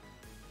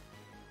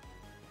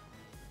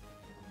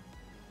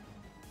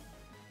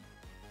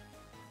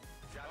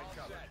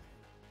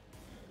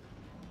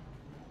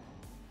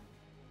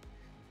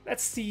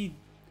 That's the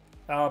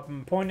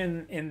point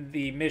in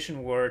the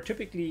mission where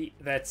typically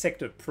that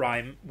Sector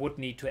Prime would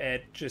need to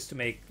add just to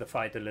make the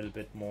fight a little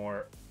bit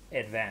more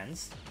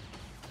advanced.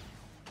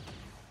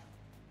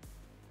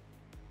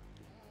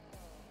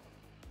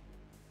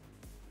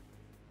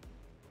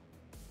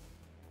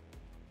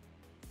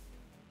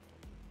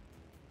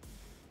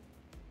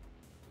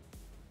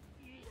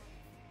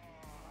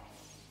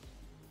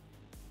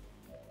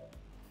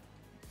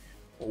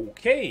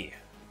 Okay,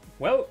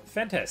 well,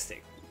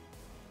 fantastic.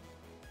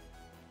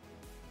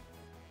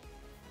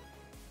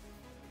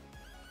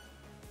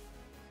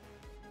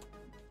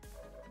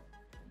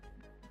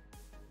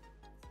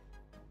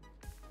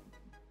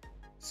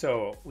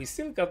 So, we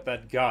still got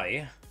that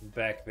guy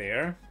back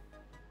there.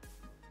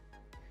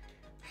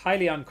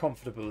 Highly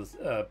uncomfortable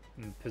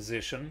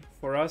position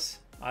for us.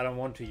 I don't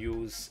want to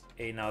use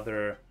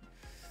another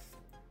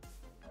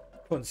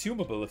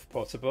consumable if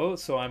possible,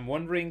 so I'm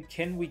wondering,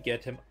 can we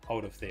get him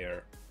out of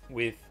there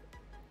with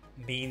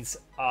means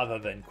other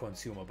than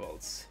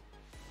consumables?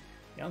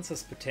 The answer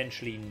is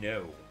potentially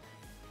no.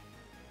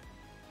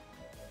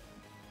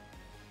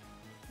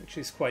 Which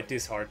is quite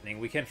disheartening.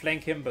 We can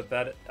flank him, but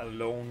that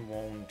alone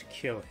won't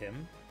kill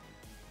him.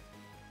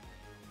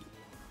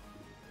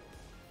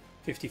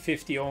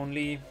 50-50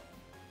 only.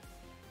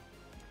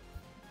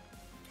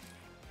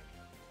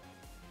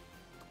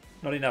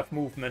 Not enough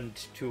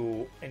movement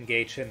to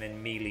engage him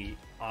in melee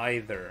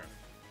either.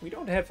 We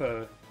don't have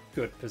a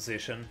good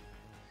position.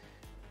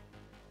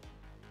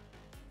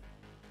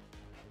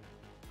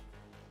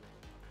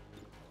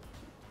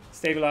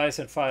 Stabilize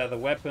and fire the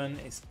weapon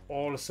is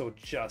also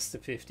just a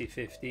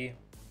 50-50.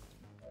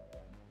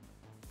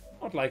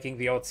 Not liking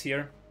the odds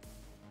here.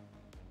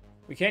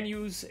 We can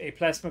use a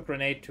plasma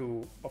grenade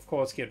to, of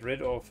course, get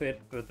rid of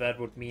it, but that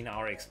would mean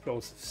our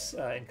explosives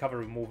and cover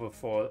removal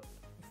for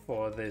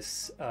for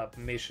this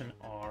mission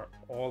are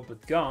all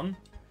but gone,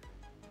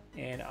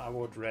 and I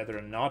would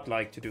rather not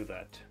like to do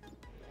that.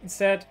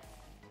 Instead,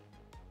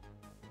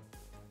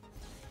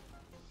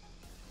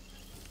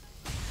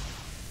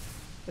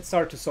 let's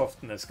start to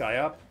soften this guy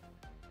up.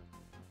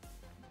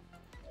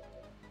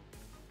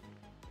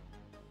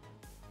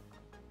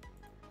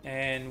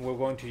 And we're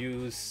going to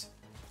use...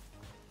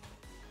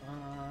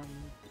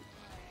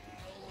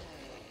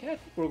 yeah,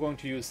 we're going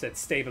to use that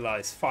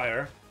stabilize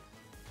fire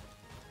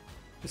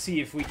to see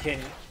if we can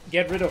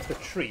get rid of the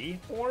tree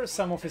or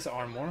some of his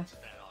armor.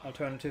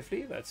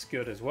 Alternatively, that's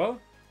good as well.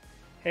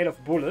 Hail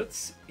of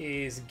bullets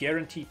is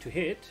guaranteed to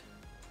hit.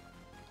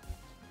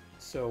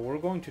 So we're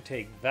going to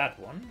take that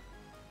one.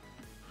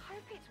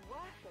 Hope it's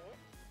worth it.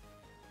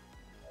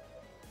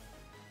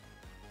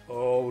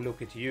 Oh,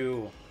 look at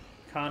you.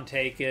 Can't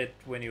take it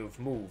when you've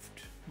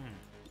moved.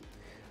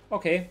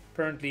 Okay,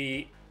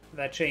 apparently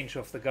that change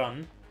of the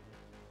gun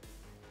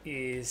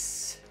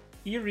is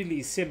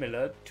eerily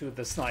similar to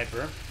the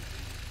sniper.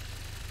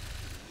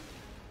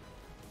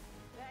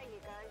 There you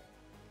go.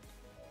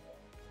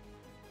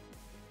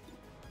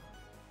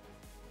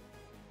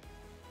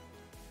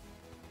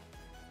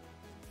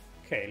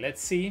 Okay,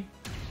 let's see.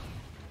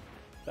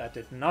 That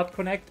did not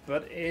connect,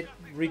 but it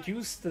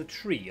reduced the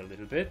tree a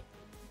little bit,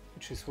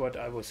 which is what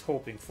I was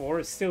hoping for.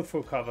 It's still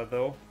full cover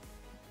though.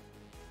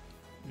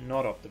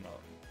 Not optimal.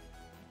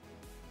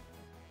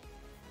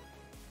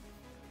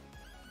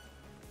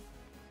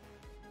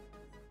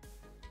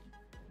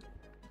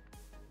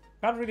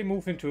 Can't really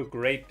move into a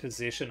great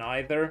position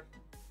either.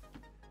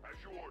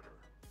 As you order.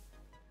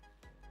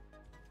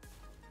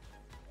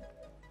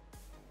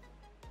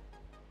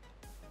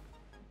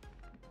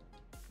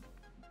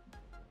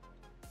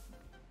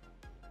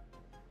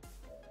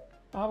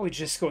 Are we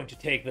just going to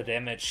take the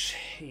damage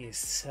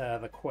is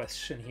the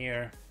question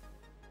here.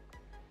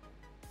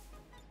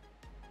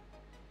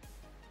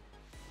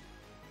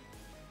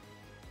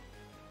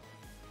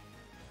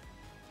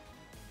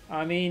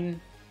 I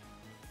mean,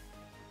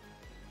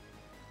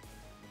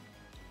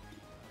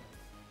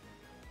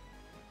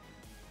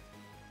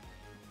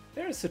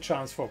 there's a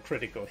chance for a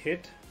critical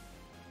hit.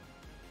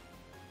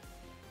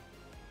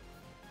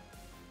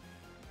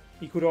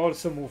 He could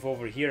also move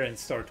over here and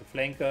start to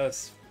flank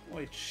us,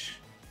 which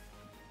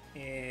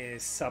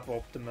is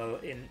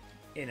suboptimal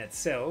in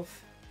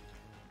itself.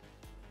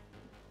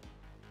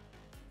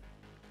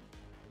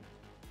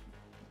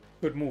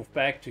 Could move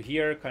back to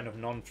here, kind of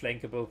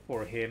non-flankable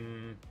for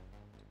him.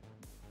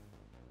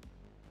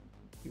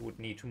 He would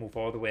need to move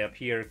all the way up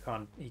here.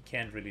 He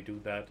can't really do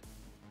that.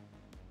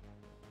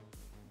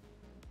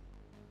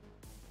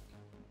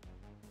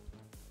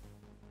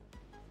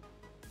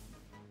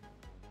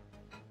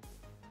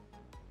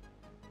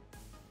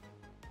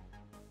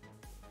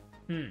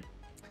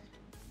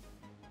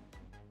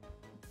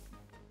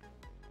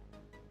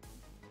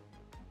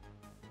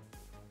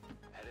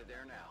 Headed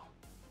there now.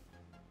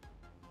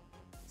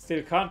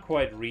 Still can't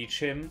quite reach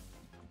him.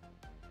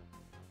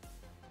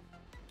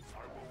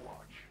 I will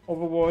watch.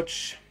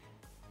 Overwatch.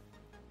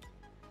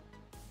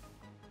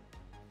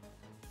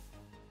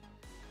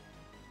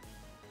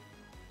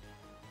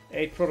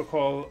 Aid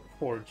protocol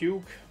for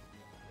Duke.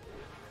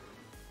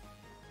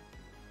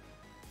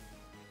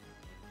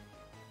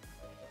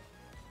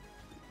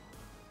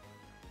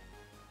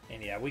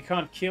 And yeah, we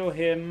can't kill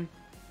him.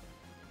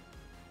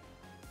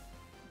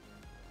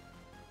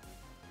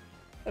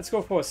 Let's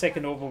go for a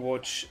second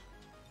Overwatch.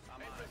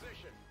 I'm in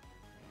position.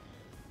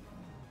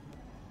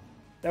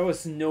 That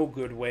was no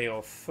good way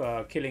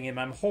of killing him.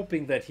 I'm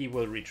hoping that he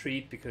will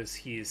retreat because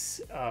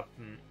he's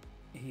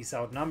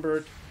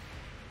outnumbered.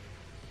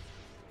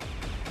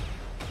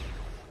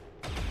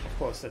 Of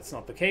course, that's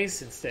not the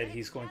case. Instead,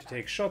 he's going to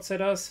take shots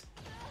at us.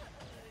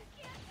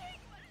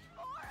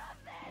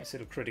 Nice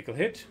little critical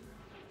hit.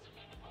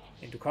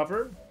 Into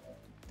cover.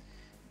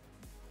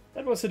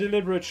 That was a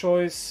deliberate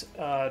choice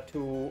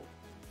to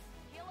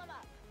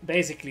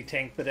basically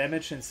tank the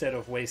damage instead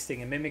of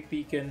wasting a mimic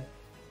beacon.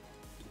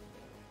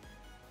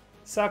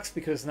 Sucks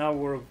because now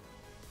we're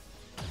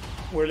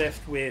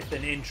left with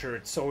an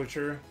injured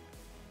soldier.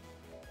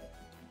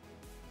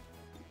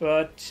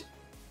 But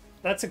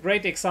that's a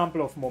great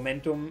example of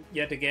momentum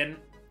yet again.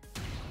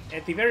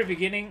 At the very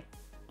beginning,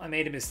 I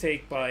made a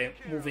mistake by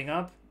moving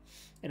up,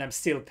 and I'm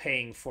still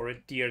paying for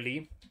it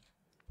dearly.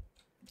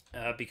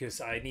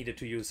 Because I needed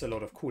to use a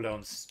lot of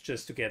cooldowns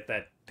just to get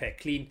that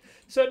pack clean.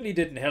 Certainly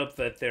didn't help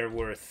that there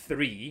were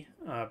 3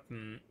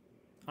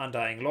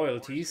 undying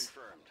loyalties.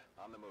 Confirmed.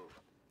 On the move.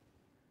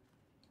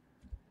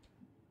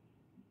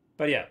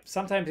 But yeah,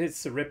 sometimes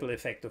it's the ripple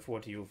effect of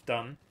what you've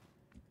done.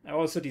 I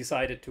also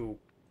decided to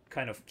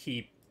kind of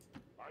keep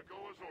I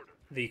go as ordered.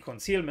 the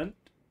concealment.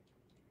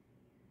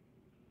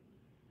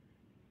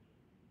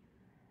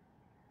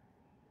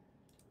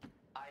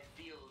 I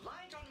feel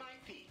light on my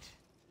feet.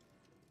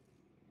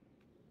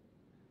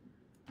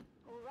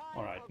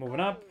 Alright, moving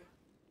up.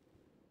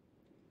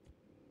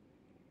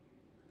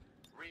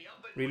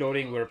 Re-up and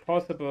Reloading where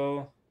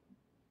possible.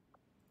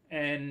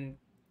 And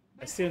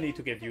I still need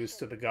to get used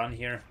to the gun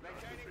here.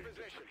 Maintaining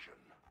position.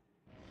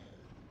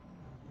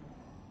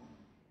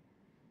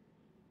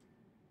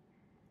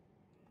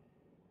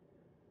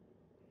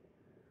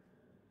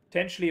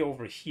 Potentially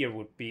over here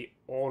would be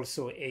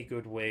also a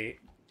good way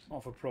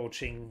of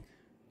approaching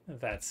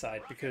that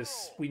side,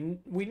 because we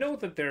know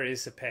that there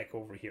is a pack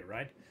over here,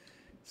 right?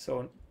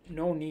 So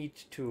no need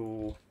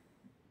to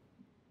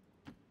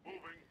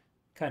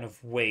kind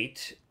of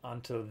wait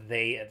until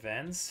they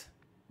advance.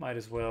 Might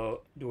as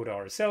well do it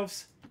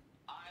ourselves.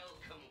 I'll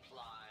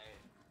comply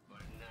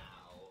for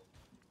now.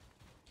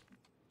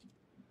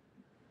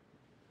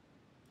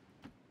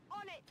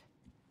 On it.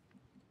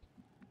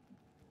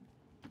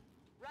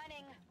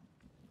 Running.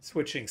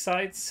 Switching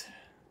sides.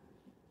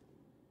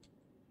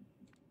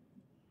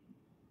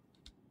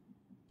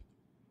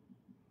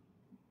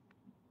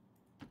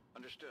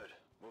 Understood.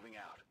 Moving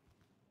out.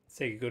 Let's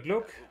take a good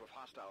look. Group of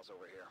hostiles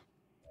over here.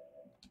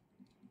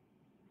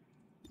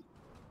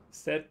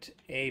 Is that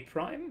a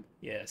prime?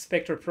 Yeah,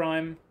 Spectre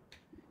prime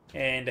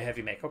and a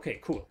heavy mech. Okay,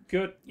 cool.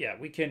 Good. Yeah,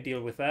 we can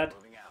deal with that.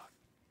 Moving out.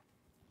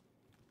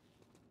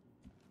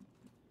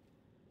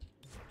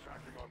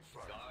 Attacking on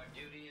sight. Guard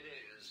duty it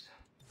is.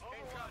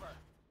 Take cover.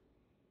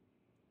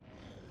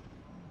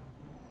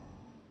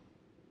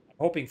 I'm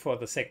hoping for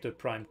the Sector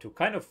prime to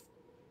kind of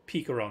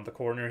peek around the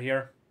corner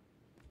here.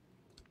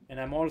 And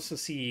I'm also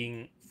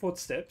seeing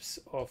footsteps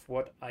of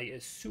what I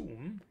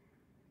assume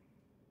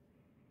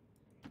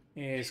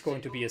is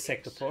going to be a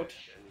sector pod.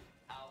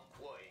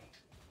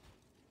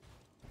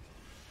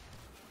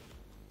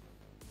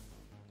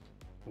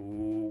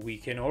 Ooh, we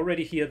can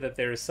already hear that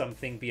there is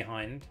something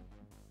behind.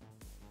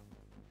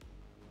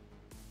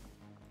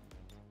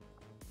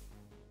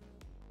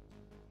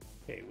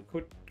 Okay, we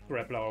could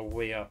grapple our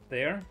way up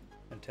there.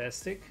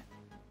 Fantastic.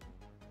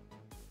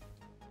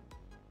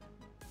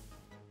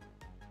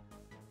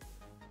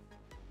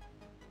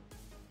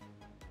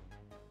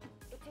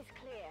 It is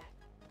clear.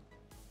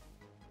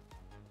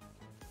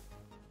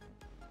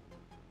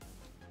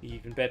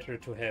 Even better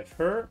to have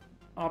her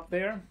up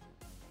there.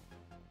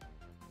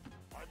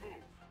 I move.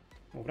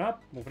 Moving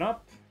up, moving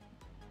up.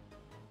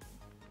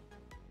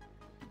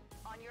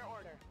 On your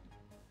order.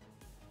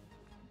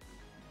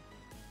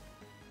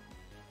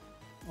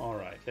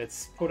 Alright,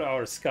 let's put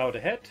our scout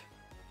ahead.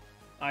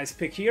 Ice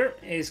pick here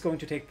is going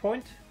to take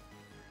point.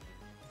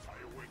 I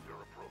await their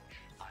approach.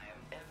 I am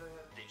ever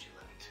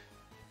vigilant.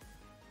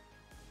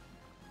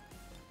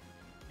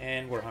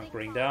 And we're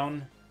hunkering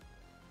down.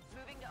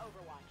 Moving to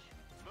Overwatch.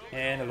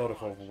 And a lot of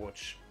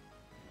Overwatch.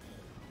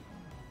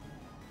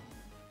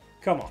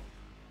 Come on.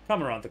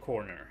 Come around the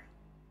corner.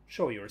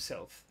 Show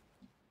yourself.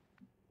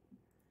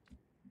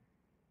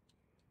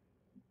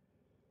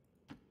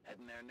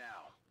 Heading there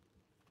now.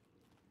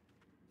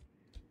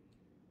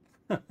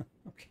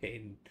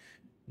 Okay,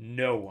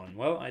 no one.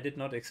 Well, I did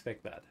not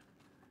expect that.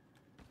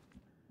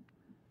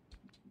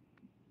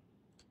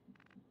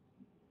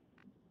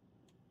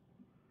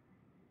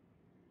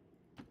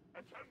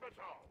 Attend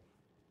battalion.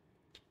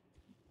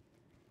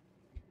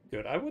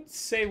 Good. I would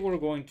say we're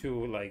going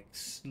to, like,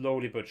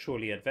 slowly but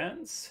surely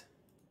advance.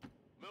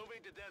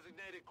 Moving to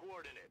designated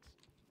coordinates.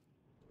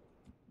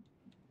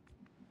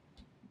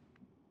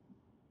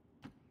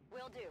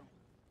 Will do.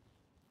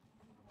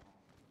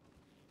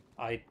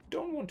 I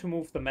don't want to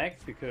move the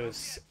mech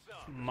because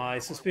my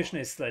suspicion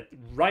is that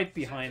right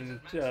behind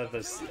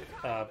this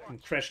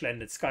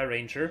crash-landed Sky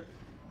Ranger,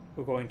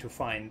 we're going to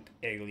find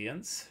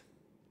aliens.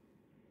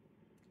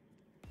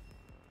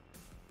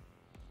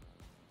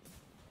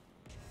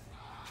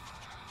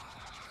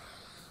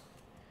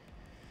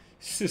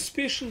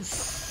 Suspicion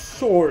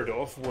sort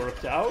of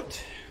worked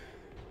out.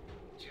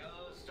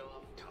 Just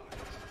off target.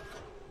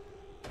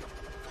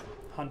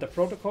 Hunter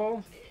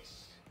Protocol.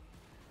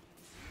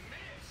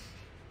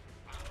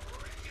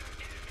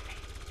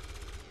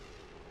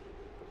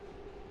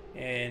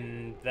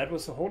 And that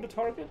was a holder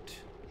target.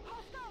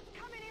 Hostiles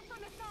coming in from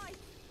the side.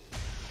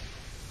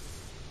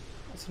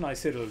 That's a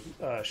nice little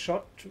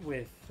shot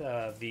with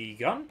the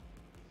gun.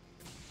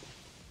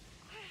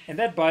 And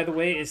that, by the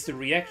way, is the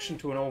reaction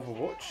to an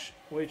Overwatch,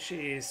 which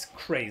is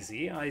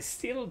crazy. I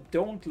still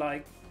don't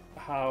like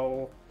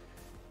how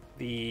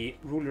the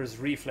ruler's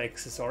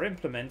reflexes are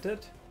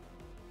implemented.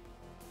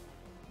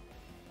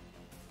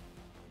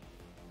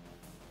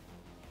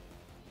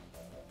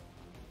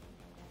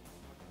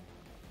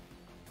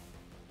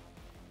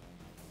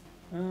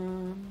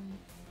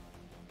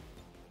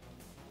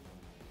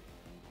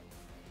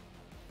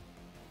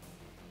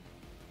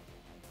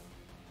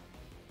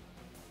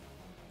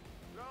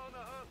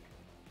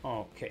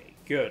 Okay,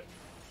 good.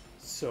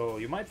 So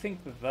you might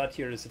think that that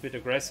here is a bit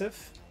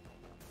aggressive.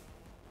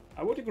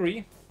 I would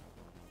agree,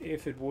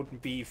 if it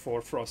wouldn't be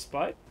for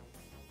Frostbite.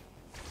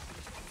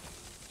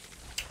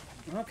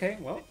 Okay,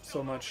 well,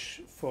 so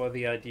much for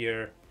the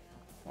idea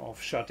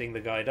of shutting the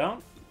guy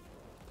down.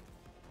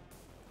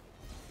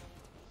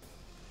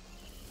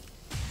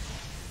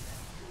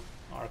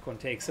 Archon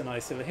takes a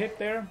nice little hit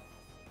there.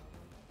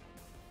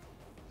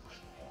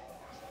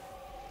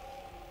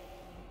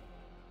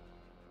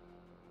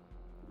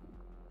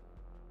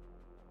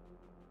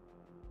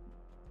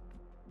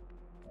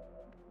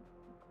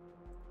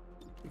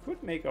 We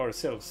could make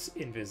ourselves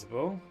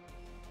invisible.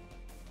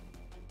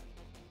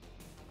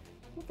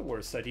 Not the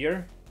worst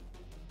idea.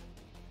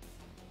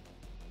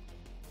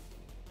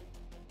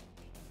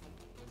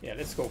 Yeah,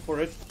 let's go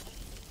for it.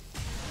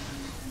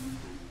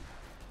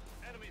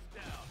 Enemies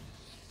down.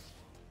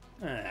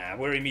 Ah,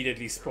 we're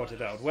immediately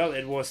spotted out. Well,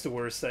 it was the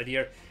worst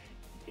idea.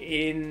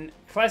 In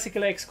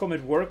classical XCOM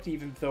it worked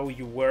even though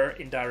you were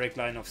in direct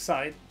line of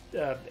sight,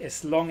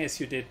 as long as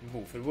you didn't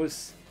move. It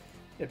was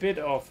a bit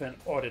of an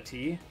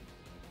oddity,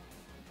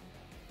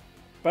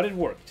 but it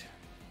worked.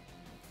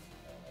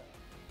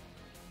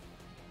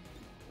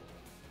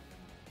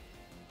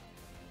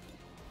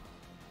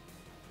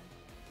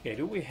 Okay,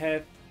 do we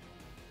have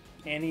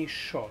any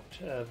shot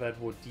that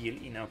would deal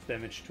enough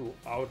damage to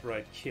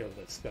outright kill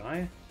this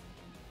guy?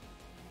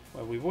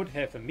 Well, we would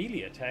have a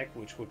melee attack,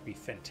 which would be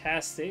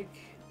fantastic.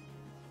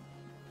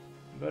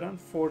 But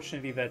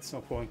unfortunately, that's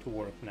not going to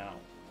work now.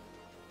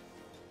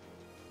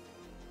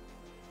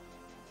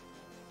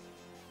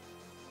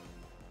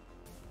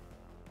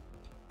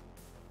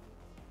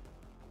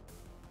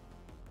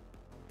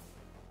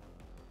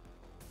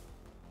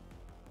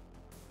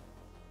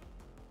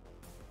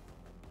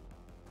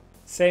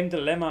 Same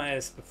dilemma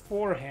as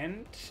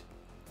beforehand.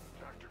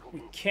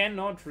 We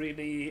cannot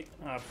really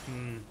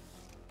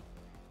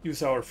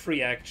use our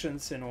free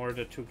actions in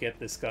order to get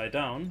this guy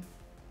down.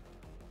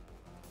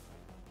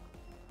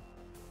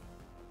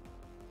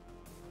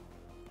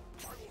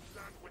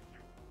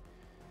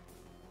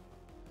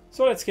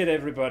 So let's get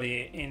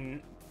everybody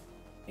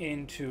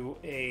into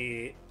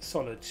a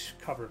solid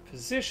cover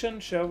position,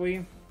 shall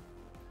we?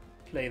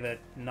 Play that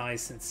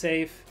nice and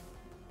safe.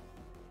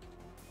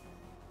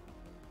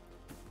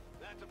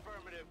 That's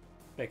affirmative.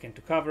 Back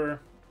into cover.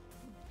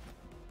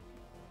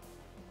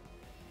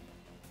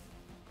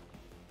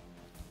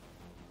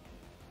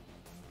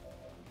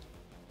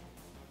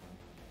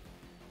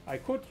 I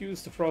could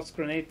use the frost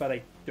grenade, but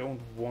I don't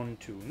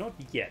want to. Not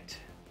yet.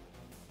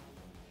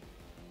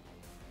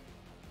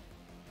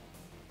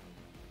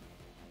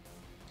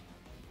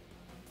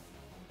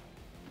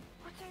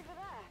 What's over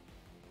there?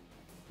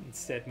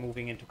 Instead,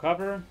 moving into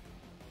cover.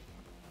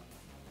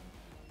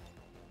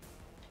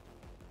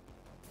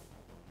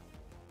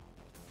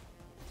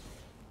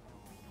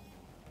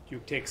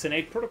 Duke takes an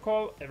 8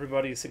 protocol.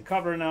 Everybody's in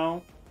cover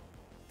now.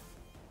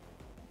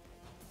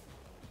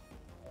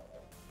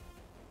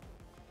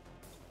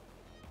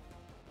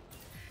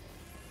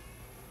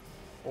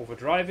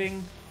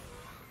 Overdriving.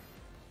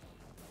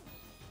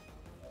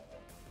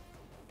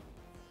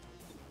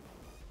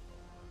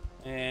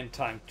 And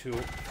time to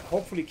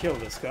hopefully kill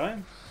this guy.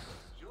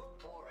 Your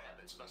poor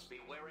habits must be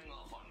wearing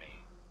off on me.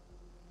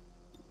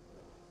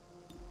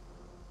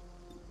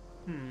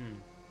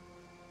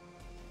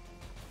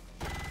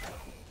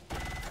 A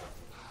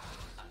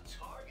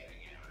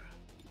targeting error.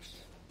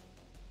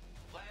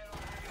 Plan on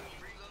having me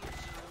reload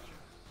soon.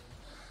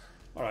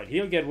 Alright,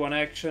 he'll get one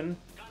action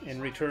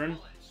in return.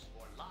 Bullets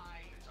or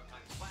line and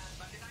sometimes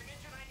plasma. Did I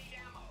mention I need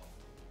ammo?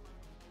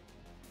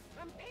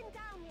 I'm pinned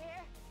down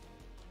here.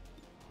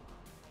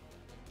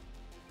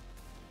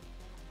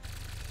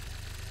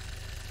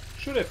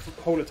 Should have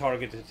holo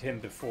targeted him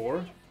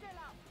before. Still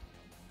up.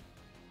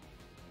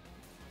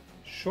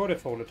 Should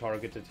have holo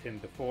targeted him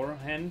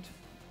beforehand.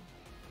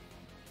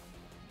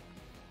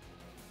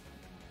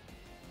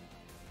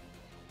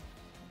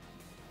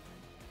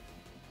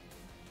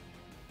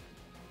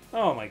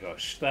 Oh my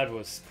gosh, that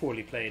was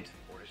poorly played.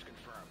 Orders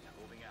confirmed.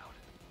 Moving out.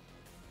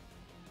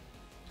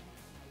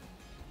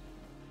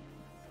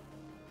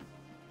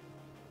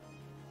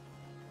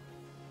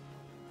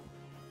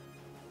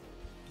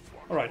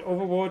 Alright,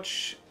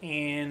 Overwatch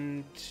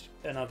and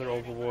another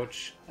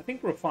Overwatch. I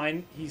think we're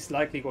fine. He's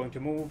likely going to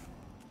move.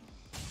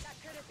 That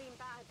could have been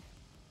bad.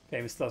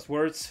 Famous last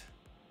words.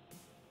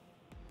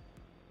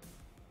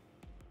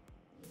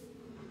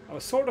 I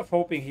was sort of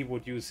hoping he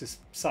would use his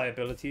psi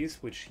abilities,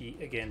 which he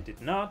again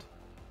did not.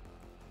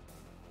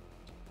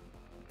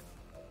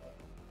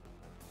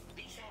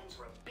 These hands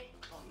were a bit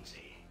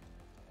clumsy.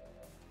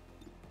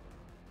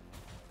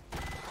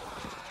 If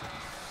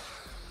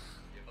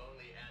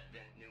only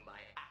Advent knew my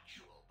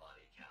actual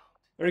body count.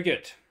 Very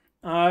good.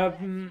 Rock.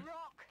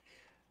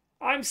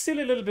 I'm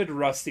still a little bit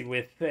rusty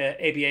with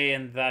ABA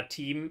and that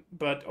team,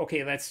 but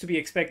okay, that's to be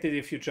expected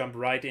if you jump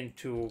right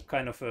into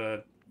kind of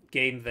a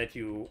game that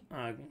you,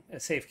 a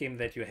safe game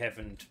that you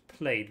haven't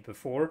played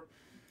before.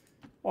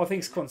 All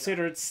things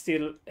considered,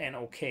 still an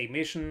okay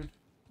mission.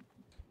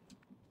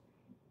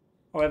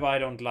 However, I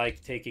don't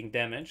like taking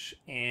damage,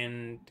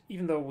 and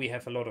even though we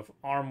have a lot of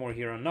armor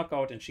here on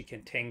Knockout and she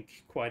can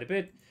tank quite a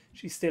bit,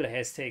 she still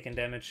has taken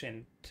damage,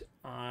 and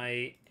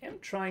I am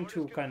trying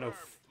to kind of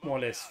more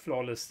or less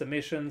flawless the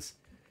missions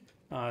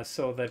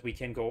so that we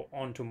can go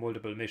on to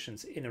multiple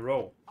missions in a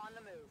row. On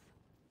the move.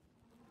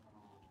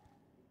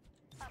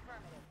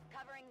 Affirmative.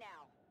 Covering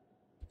now.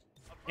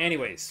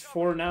 Anyways,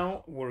 for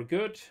now, we're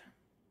good.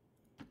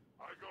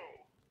 I go.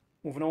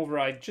 Moving over,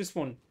 I just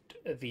want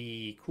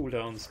the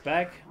cooldowns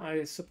back,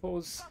 I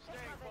suppose. Stay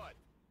put.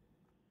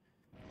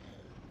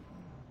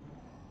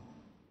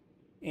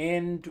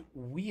 And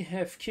we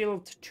have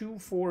killed 2,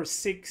 4,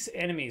 6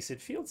 enemies. It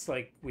feels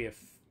like we have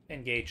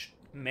engaged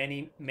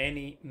many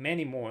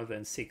more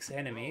than 6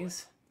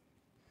 enemies.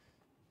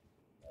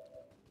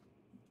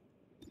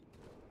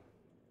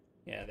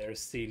 Yeah,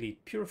 there's the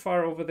elite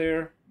purifier over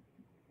there.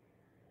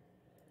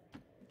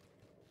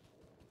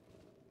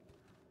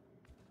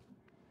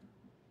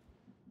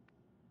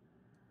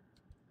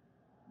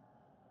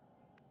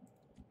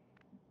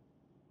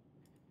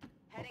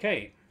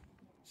 Okay,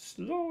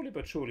 slowly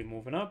but surely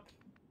moving up.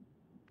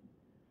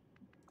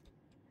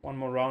 One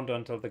more round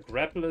until the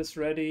grapple is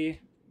ready.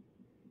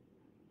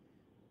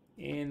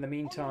 In the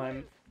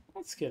meantime,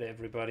 let's get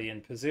everybody in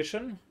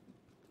position.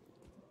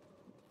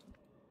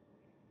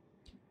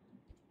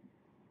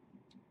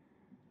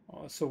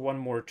 Also, one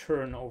more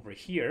turn over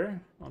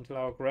here until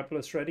our grapple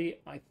is ready.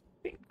 I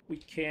think we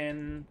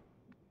can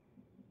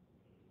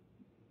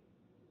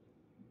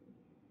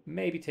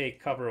maybe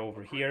take cover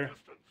over here.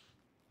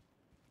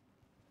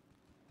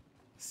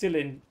 Still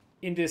in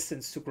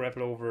distance to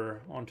grapple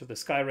over onto the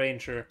Sky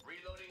Ranger.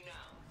 Reloading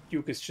now.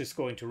 Duke is just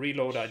going to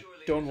reload. I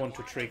don't want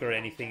to trigger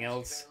anything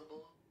else.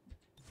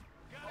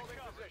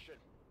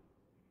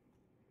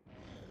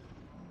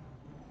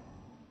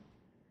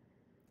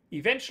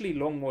 Eventually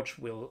Long Watch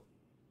will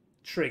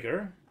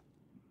trigger.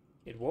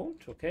 It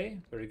won't. Okay,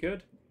 very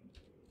good.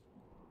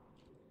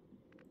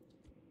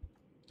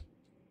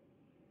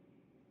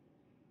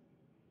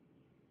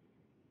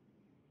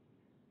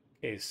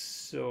 Okay,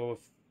 so a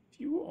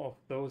few of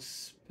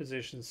those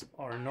positions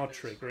are not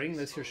triggering.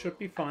 This here should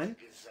be fine.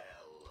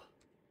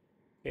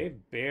 Okay,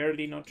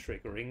 barely not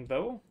triggering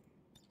though.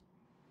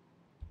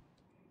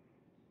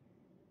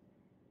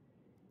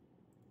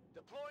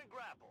 Deploying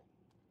grapple.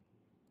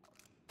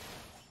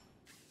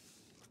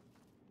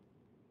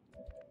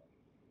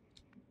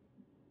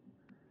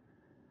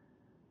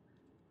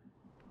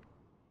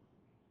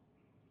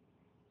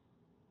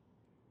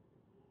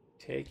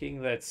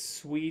 Taking that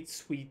sweet,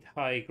 sweet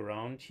high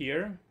ground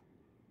here.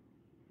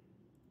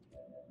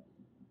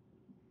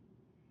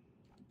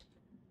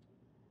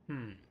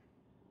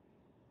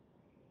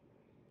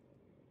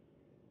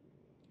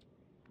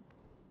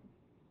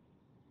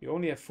 You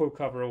only have full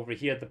cover over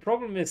here. The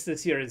problem is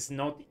this here is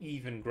not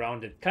even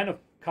grounded. Kind of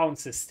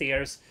counts as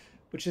stairs,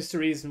 which is the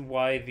reason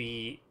why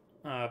the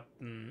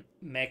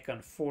mech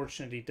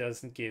unfortunately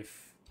doesn't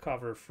give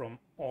cover from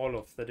all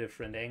of the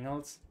different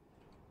angles.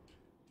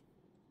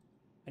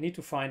 I need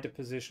to find a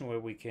position where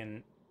we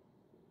can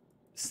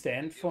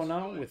stand for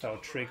now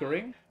without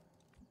triggering.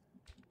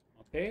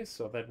 Okay,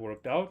 so that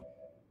worked out.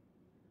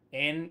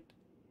 And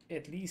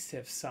at least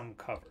have some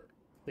cover,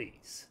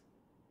 please.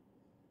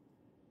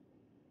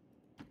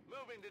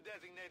 Moving to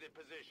designated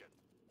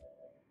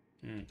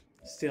position.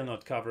 Still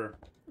not cover.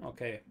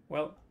 Okay,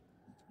 well.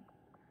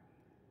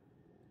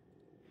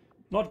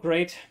 Not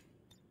great.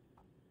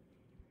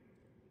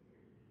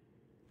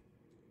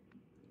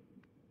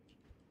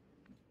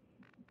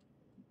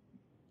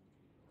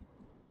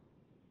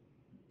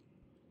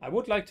 I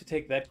would like to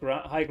take that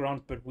high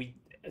ground, but we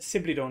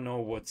simply don't know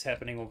what's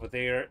happening over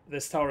there.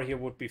 This tower here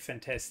would be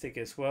fantastic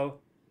as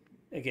well.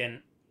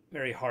 Again,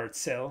 very hard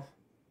sell.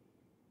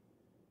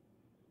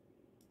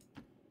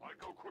 I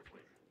go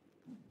quickly.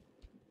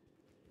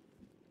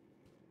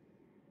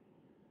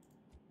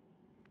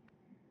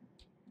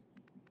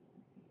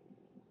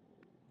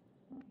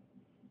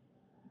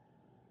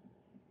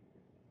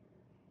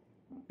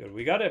 Good,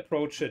 we gotta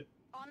approach it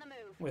On the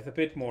move. with a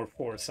bit more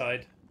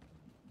foresight.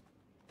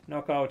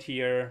 Knockout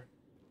here.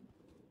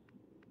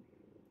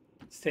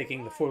 It's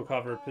taking the full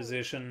cover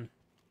position.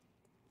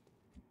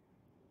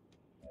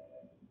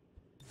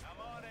 I'm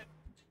on it.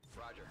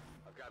 Roger.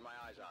 I've got my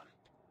eyes on.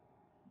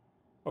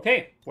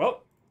 Okay,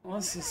 well,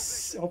 this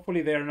is,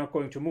 hopefully they're not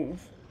going to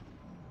move.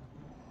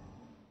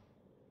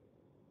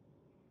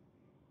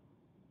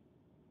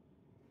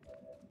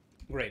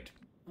 Great.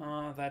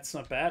 That's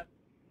not bad.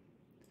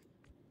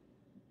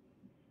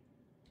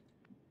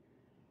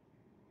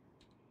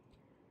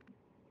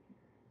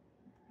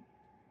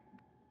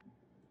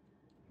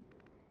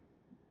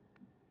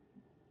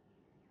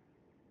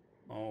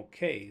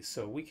 Okay,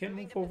 so we can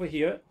move over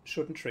here.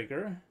 Shouldn't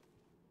trigger.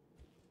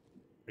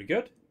 Very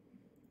good.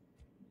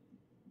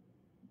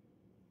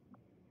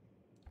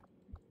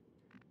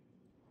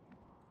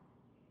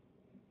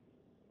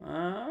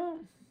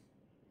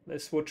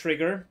 This would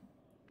trigger.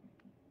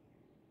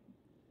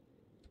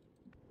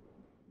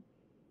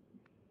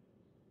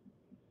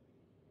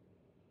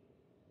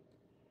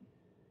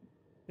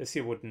 This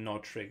here would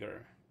not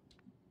trigger.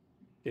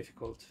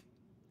 Difficult.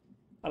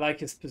 I like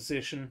his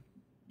position.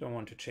 Don't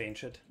want to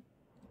change it.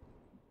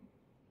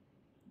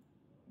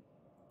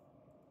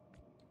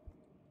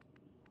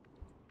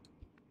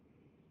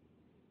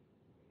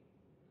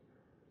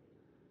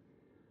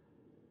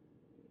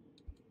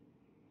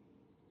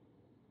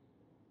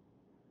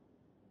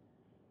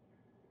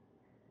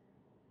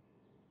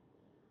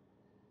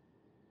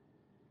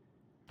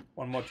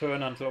 One more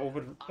turn until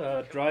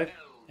overdrive,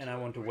 and I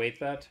want to wait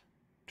that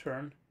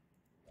turn.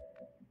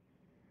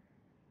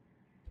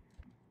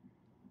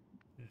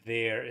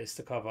 There is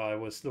the cover I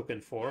was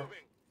looking for.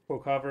 Full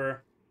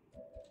cover,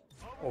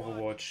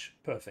 Overwatch,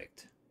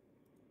 perfect.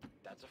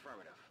 That's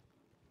affirmative.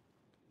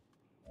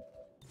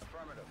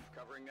 Affirmative.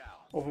 Covering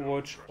now.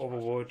 Overwatch,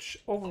 Overwatch,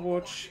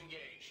 Overwatch.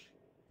 Engaged.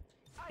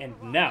 And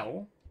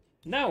now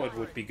Now it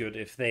would be good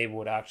if they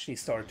would actually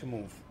start to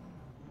move.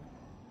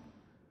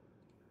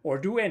 Or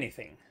do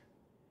anything.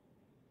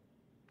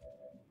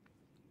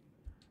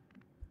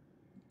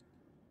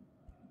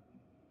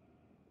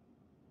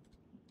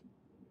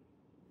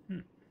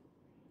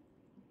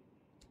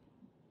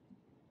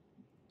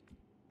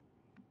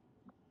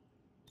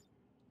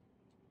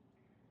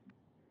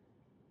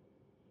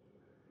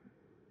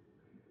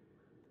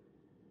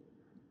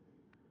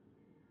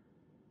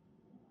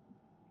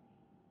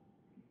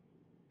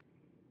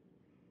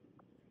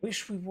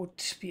 Wish we would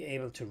be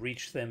able to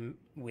reach them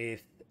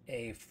with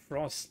a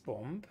frost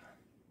bomb.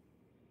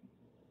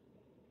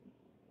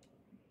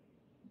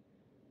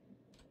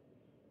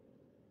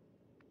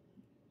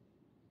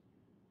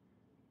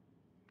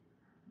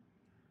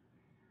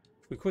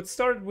 If we could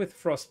start with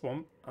frost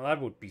bomb,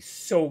 that would be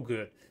so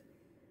good.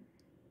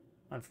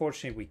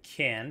 Unfortunately, we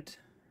can't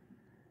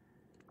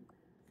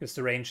because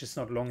the range is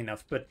not long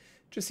enough. But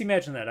just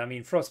imagine that. I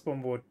mean, frost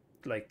bomb would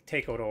like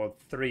take out all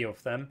 3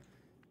 of them,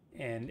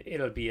 and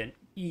it'll be an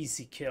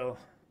easy kill.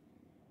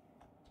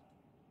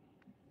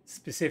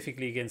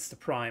 Specifically against the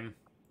Prime.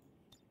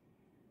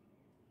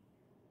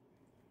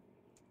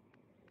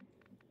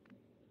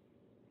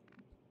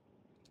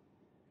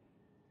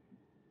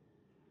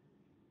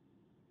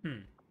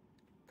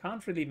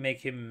 Can't really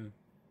make him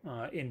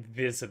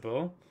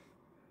invisible.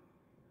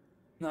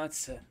 That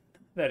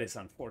is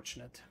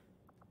unfortunate.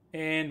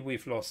 And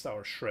we've lost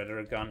our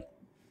Shredder gun.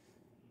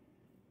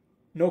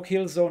 No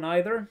kill zone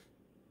either.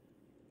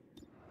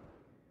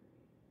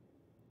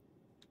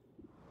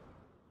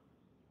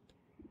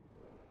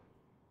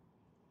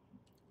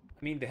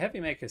 I mean, the heavy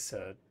mech is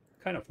a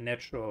kind of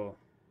natural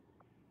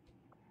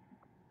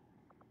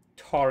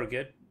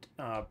target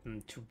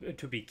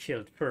to be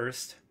killed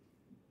first.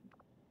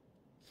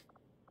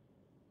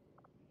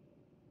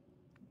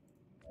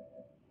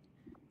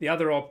 The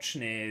other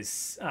option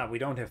is we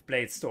don't have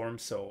Blade Storm,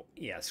 so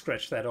yeah,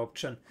 scratch that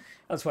option.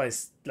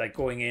 Otherwise, like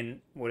going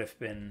in would have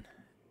been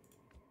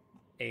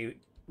a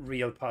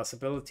real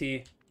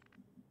possibility.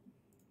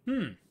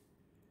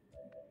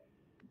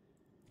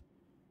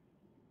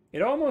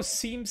 It almost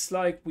seems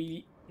like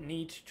we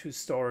need to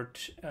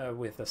start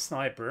with a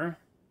sniper.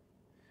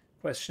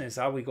 Question is,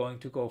 are we going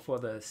to go for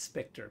the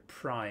Spectre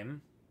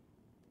Prime?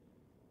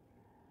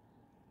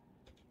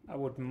 I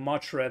would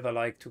much rather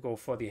like to go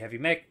for the heavy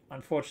mech.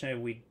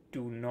 Unfortunately, we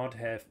do not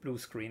have blue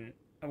screen.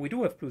 We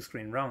do have blue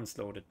screen rounds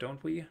loaded,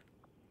 don't we?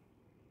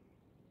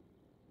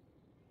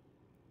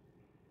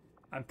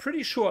 I'm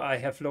pretty sure I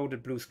have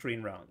loaded blue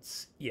screen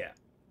rounds. Yeah.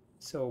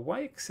 So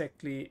why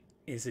exactly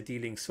is it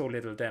dealing so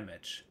little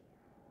damage?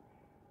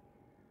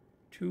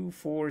 2,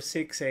 4,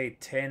 6,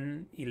 8,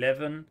 10,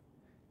 11.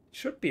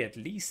 Should be at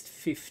least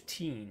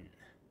 15.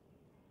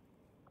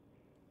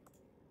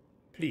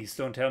 Please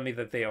don't tell me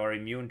that they are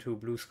immune to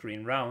blue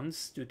screen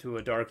rounds due to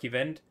a dark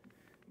event.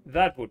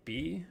 That would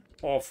be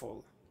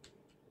awful.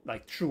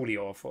 Like, truly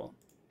awful.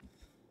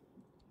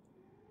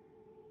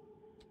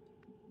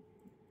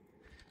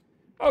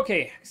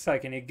 Okay,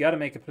 Syken, you gotta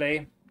make a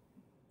play.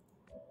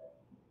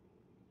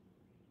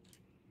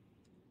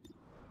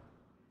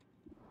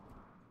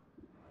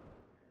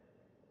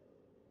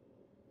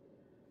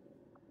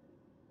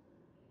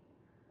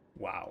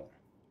 Wow.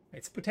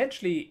 It's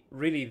potentially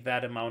really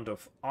that amount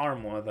of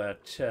armor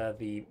that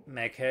the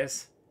mech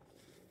has.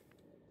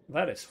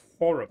 That is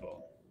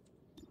horrible.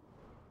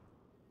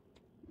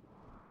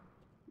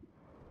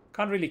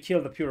 Can't really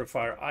kill the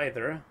Purifier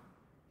either.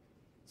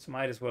 So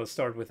might as well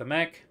start with the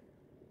mech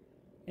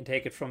and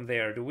take it from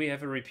there. Do we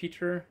have a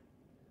repeater?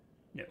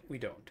 No, we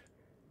don't.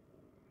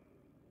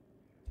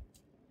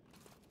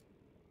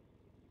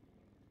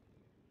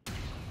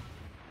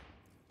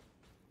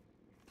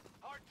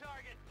 Hard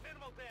target,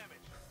 minimal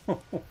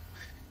damage.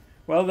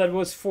 Well, that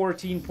was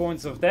 14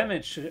 points of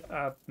damage,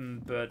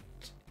 but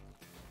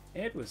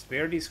it was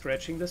barely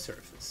scratching the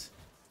surface.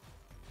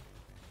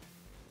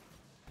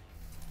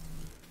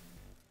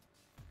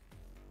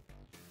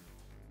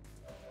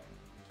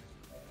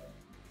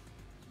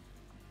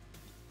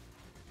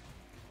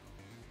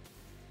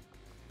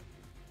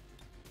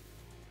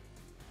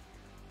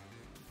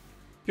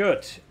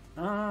 Good.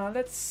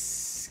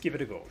 Let's give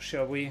it a go,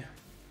 shall we?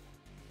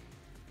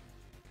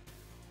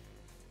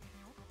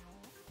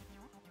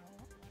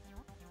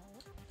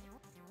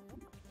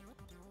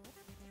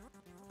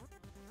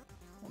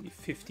 Only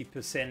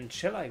 50%.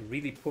 Shall I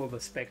really pull the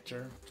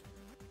Spectre?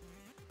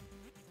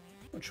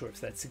 Not sure if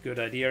that's a good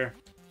idea.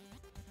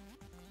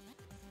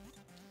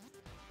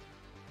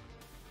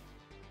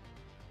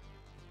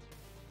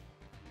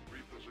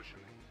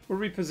 We're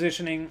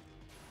repositioning.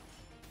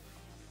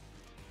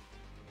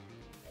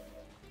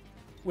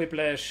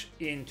 Whiplash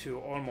into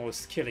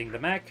almost killing the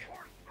mech.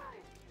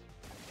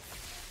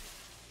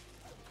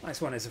 Nice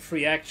one as a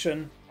free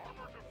action.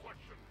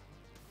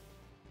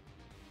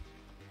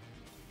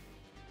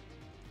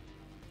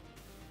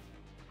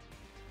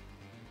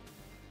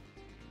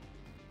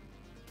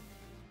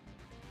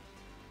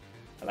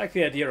 I like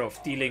the idea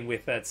of dealing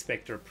with that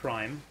Spectre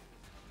Prime.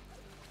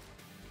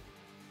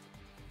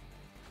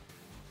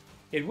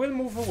 It will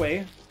move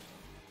away.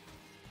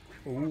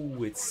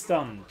 Ooh, it's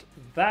stunned.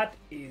 That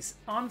is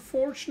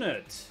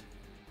unfortunate.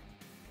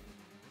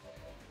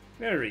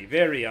 Very,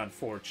 very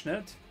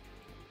unfortunate.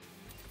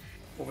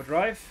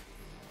 Overdrive.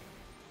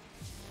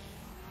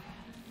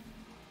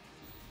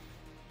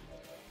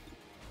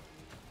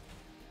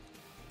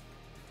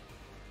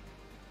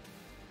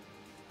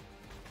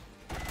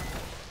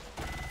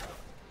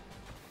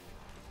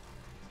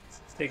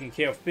 Taking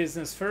care of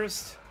business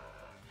first.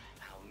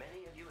 How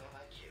many of you have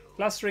I killed?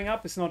 Clustering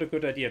up is not a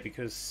good idea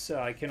because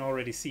I can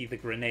already see the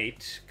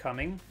grenade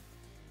coming.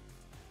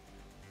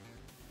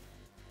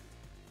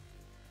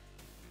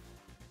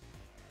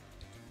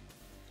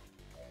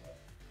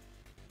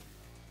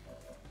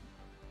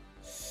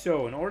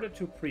 So, in order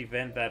to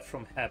prevent that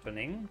from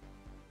happening,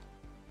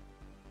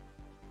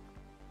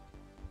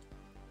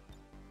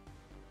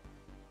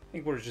 I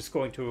think we're just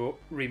going to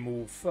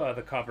remove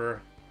the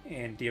cover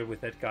and deal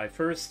with that guy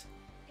first.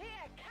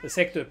 The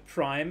Sector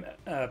Prime,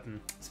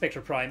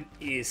 Spectre Prime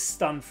is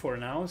stunned for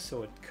now,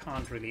 so it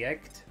can't really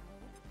act.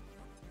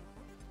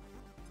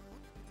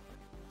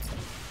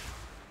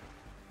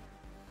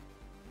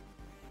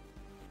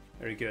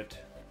 Very good.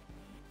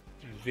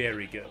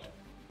 Very good.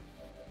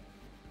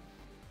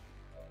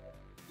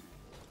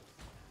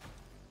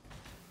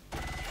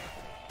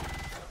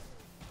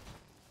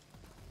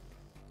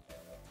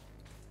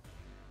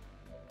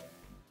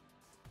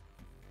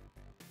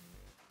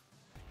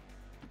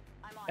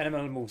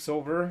 Animal moves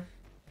over.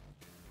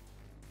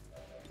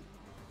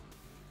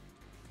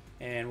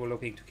 And we're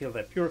looking to kill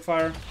that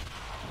purifier.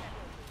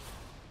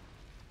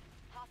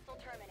 Hostile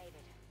terminated.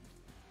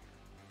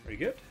 Very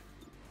good.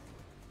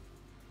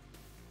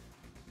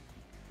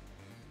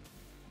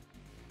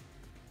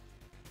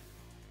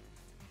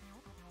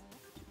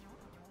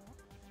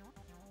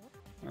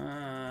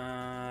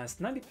 It's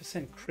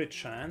 90% crit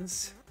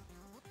chance.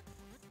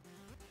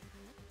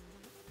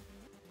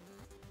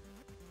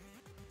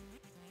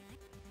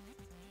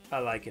 I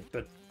like it,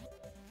 but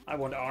I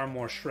want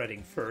armor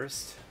shredding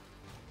first.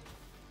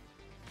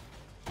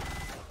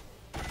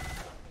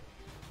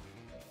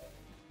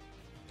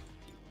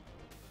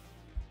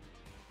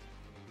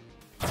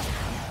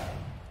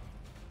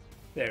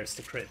 There's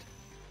the crit.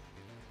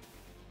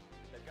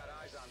 They've got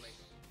eyes on me.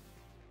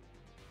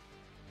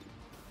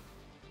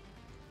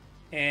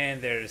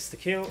 And there's the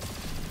kill.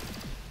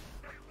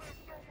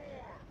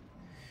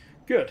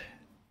 Good.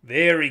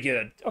 Very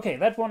good. Okay,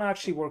 that one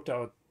actually worked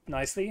out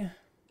nicely.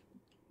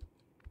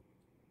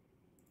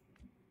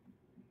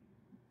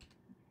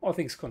 All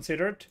things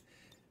considered.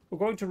 We're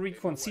going to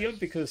reconceal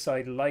because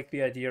I like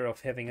the idea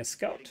of having a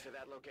scout. To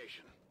that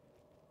location.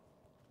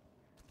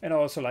 And I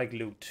also like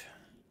loot.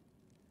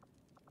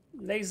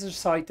 Laser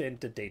sight and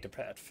the data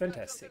pad.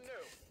 Fantastic.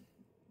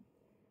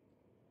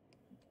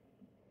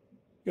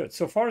 Good.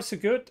 So far so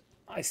good.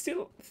 I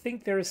still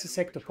think there is a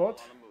sector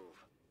pod.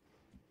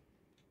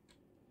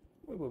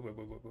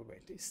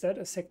 Wait. Is that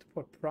a sector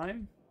pod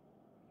prime?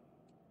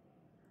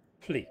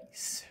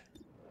 Please.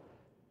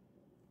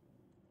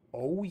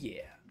 Oh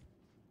yeah.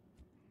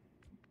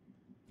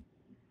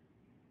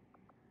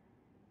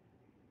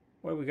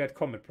 Well, we got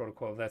Combat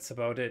Protocol. That's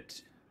about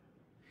it.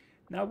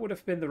 Now would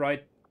have been the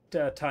right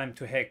time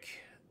to hack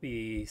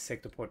the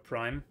sector pod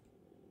prime.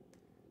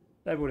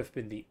 That would have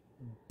been the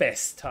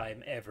best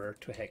time ever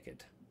to hack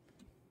it.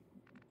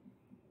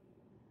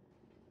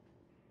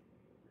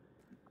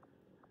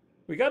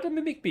 We got a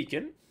Mimic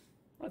Beacon.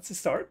 That's a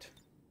start.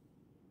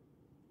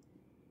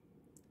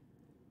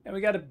 And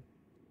we got a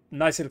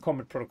nice little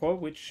Combat Protocol,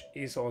 which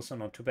is also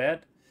not too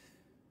bad.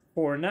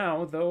 For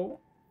now,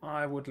 though,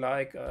 I would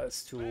like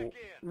us to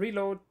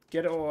reload,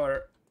 get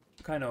our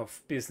kind of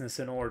business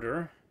in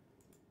order.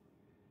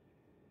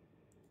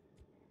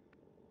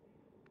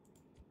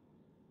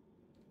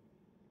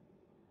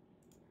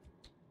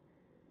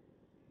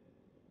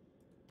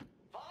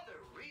 Father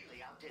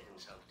really outdid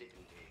himself, didn't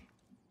he?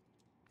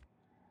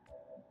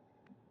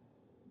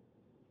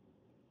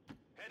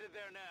 Headed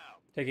there now.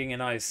 Taking a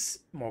nice,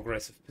 more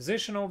aggressive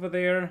position over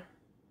there.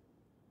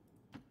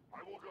 I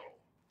will go.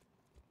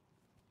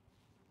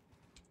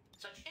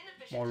 Such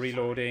inefficient More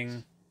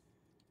reloading.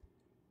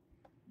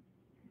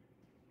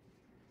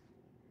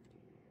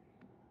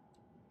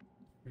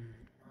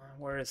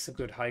 Where is a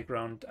good high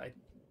ground? I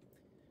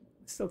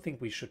still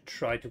think we should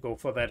try to go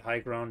for that high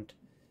ground.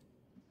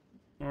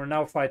 We're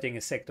now fighting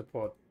a sector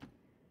pod.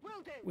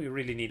 Will do. We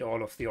really need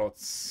all of the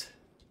odds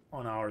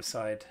on our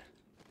side.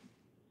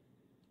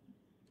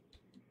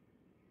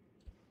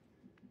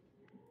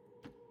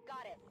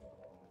 Got it.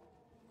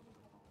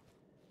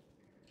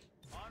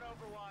 On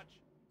Overwatch.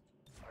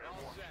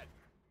 All set.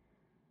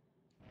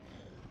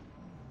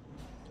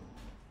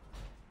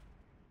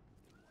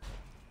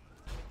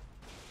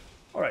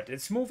 Alright,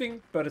 it's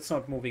moving, but it's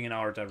not moving in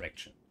our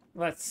direction.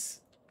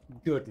 That's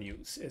good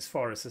news as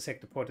far as the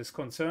sector pod is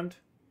concerned.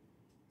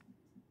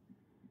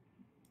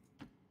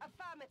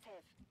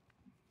 Affirmative.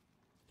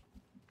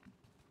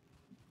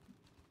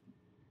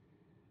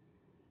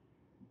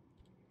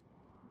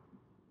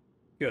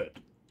 Good.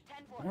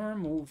 10-4. We're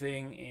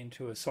moving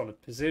into a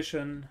solid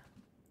position.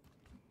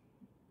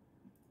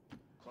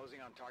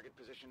 Closing on target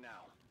position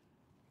now.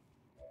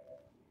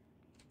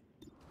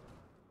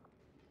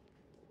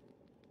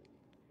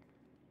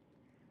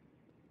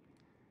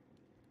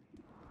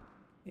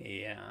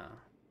 Yeah.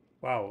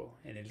 Wow,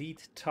 an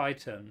elite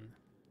Titan.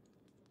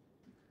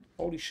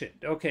 Holy shit.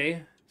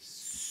 Okay.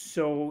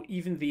 So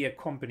even the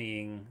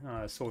accompanying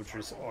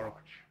soldiers are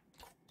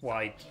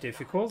quite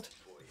difficult.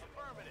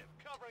 Affirmative.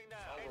 Covering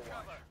now. Take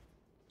cover.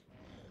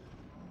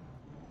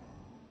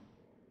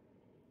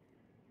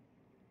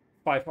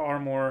 5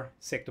 armor.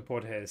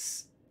 Sectopod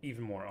has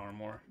even more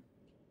armor.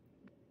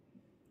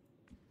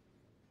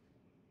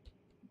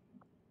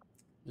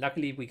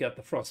 Luckily we got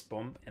the frost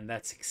bomb, and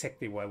that's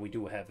exactly why we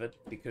do have it,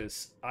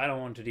 because I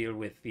don't want to deal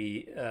with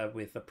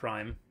the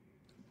prime.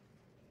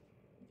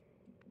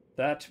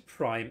 That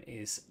prime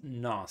is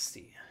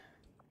nasty.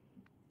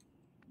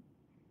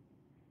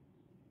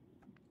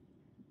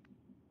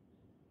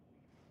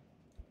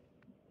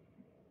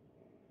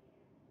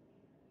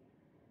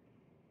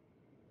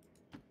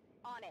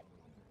 On it.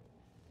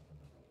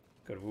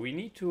 Good. We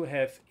need to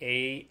have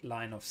a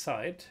line of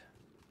sight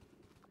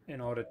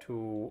in order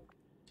to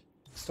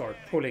start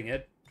pulling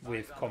it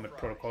with Comet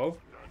Protocol.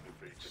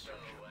 So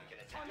I can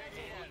attack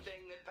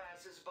anything that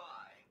passes by.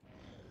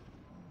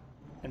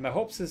 And my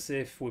hopes is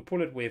if we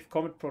pull it with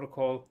Comet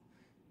Protocol,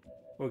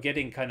 we're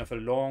getting kind of a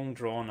long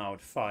drawn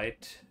out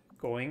fight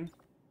going.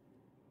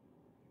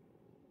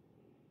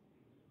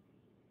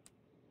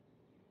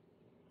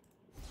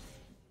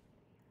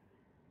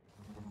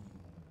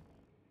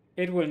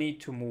 It will need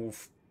to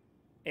move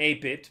a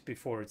bit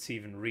before it's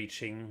even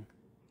reaching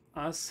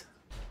us.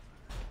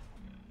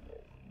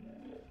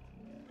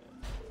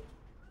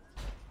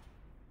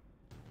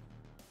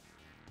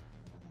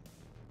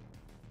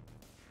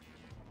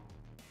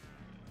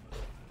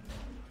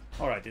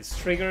 Alright, it's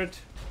triggered.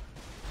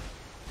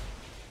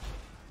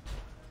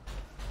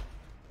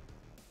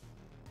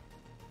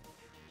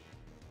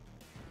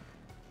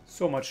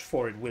 So much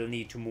for it will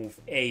need to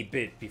move a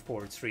bit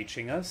before it's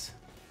reaching us.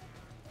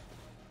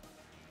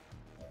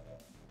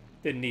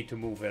 Didn't need to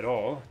move at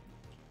all.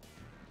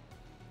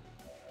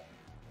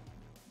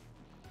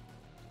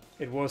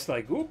 It was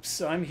like,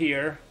 oops, I'm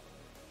here.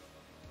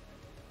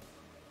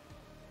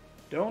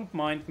 Don't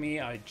mind me,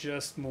 I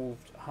just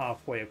moved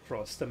halfway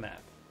across the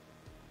map.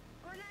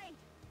 Grenade.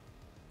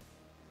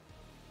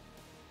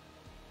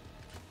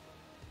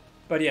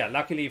 But yeah,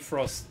 luckily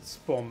Frost's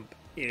bomb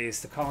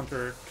is the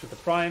counter to the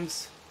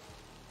primes.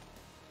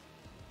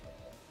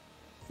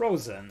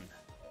 Frozen.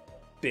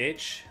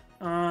 Bitch.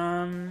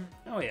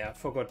 Oh yeah, I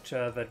forgot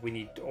that we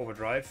need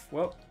overdrive.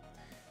 Well,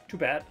 too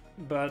bad,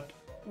 but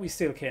we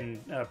still can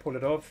pull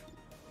it off.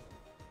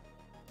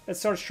 Let's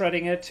start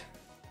shredding it.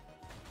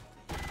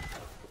 I'm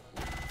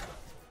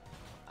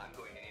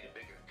going to need a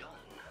bigger gun.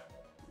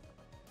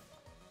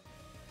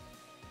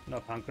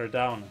 Not hunker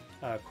down.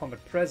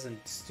 Comet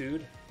presence,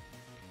 dude.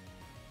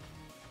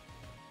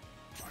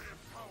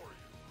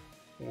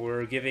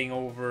 We're giving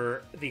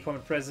over the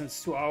Comet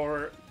presence to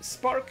our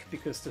Spark,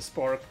 because the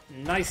Spark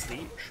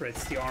nicely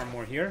shreds the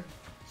armor here.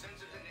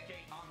 Sensors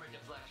indicate armor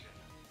deflection.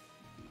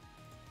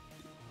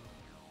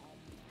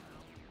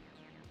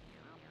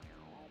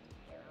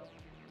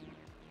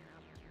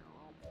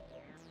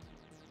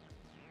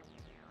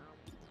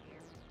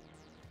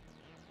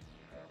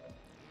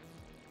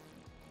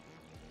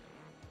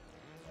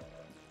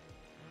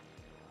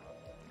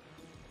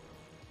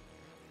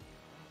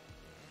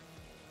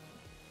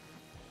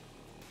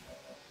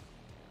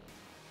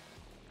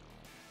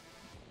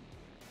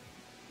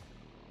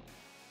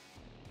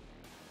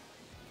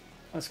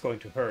 That's going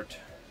to hurt.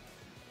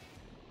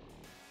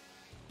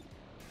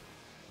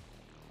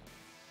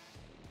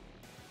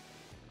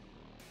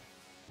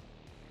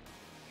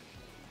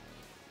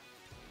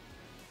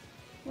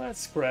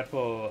 Let's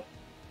grapple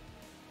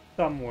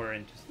somewhere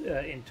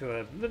into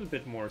a little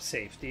bit more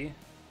safety.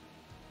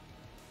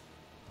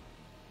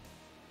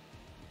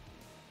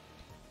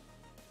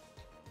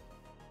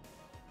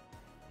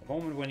 The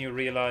moment when you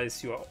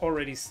realize you are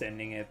already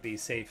standing at the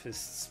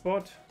safest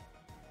spot.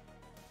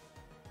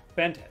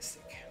 Fantastic.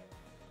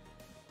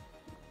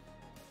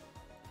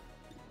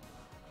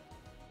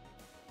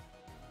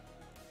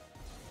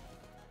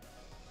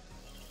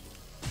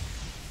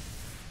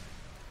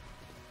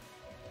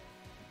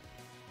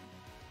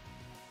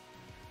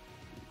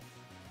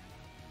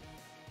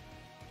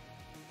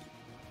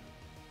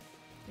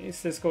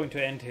 Is this going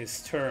to end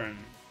his turn?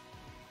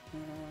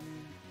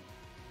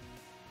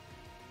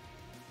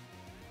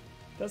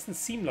 Doesn't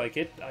seem like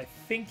it. I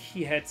think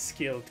he had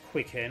skilled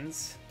quick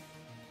hands.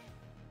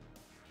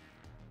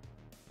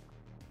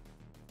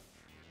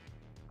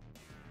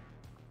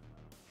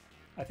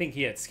 I think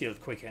he had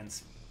skilled quick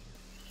hands.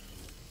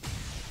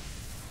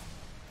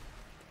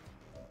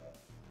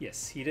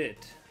 Yes, he did.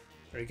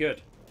 Very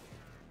good.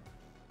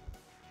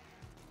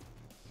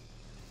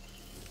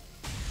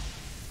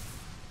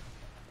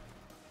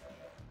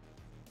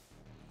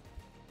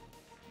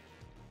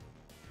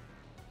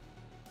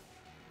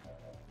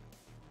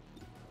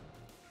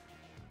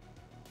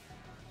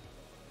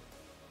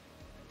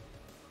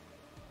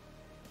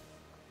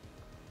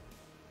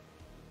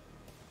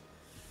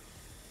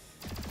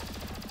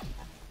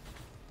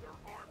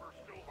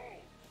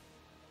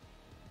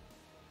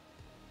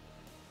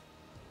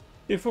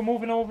 If we're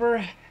moving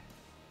over,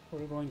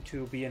 we're going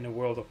to be in a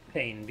world of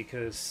pain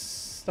because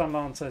Stun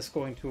Lancer is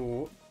going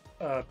to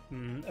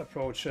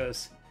approach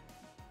us.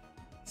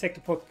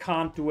 Sectopod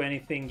can't do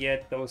anything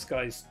yet. Those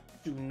guys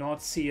do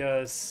not see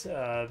us.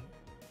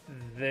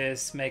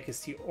 This mech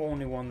is the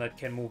only one that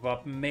can move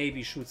up.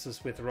 Maybe shoots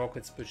us with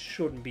rockets, but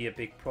shouldn't be a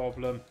big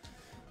problem.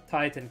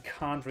 Titan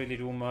can't really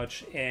do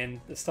much, and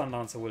the Stun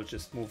Lancer will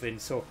just move in.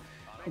 So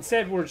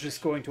instead, we're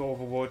just going to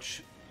Overwatch.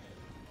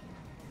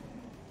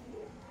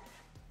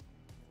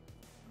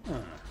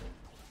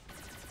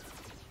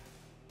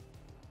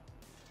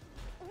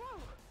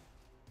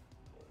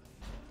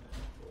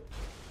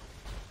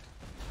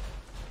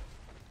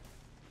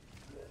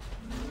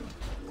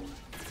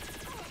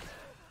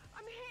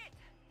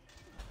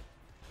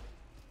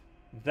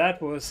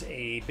 That was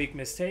a big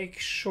mistake.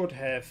 Should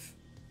have...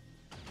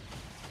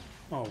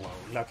 Oh wow,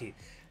 lucky.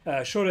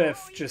 Should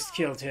have just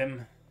killed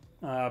him.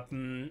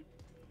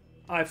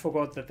 I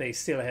forgot that they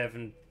still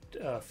haven't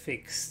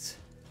fixed...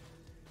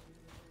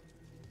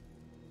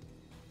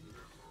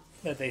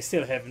 That they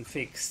still haven't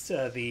fixed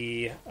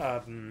the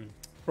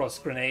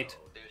frost grenade.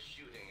 They're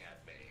shooting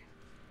at me.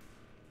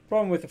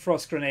 Problem with the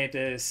frost grenade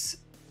is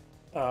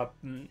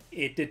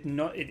it did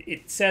not.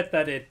 It said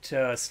that it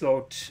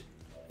slowed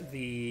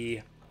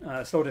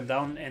him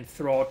down, and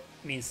thought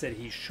means that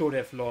he should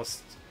have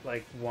lost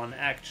like one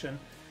action.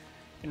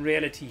 In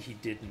reality, he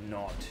did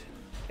not.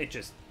 It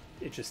just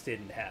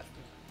didn't happen.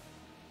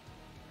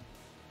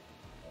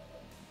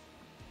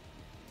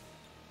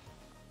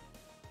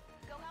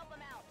 Go help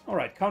him out. All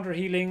right, counter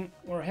healing.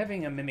 We're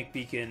having a mimic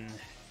beacon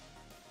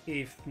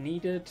if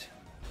needed.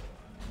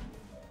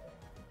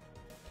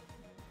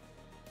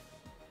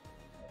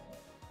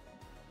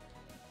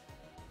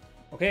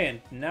 Okay,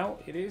 and now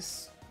it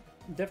is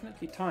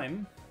definitely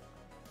time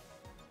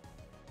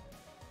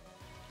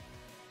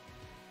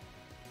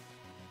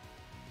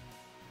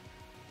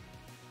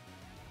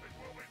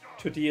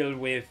to deal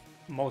with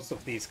most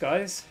of these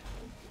guys.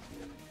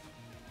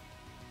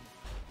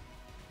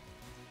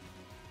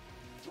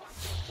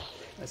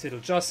 Nice little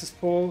justice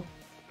pull.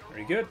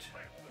 Very good.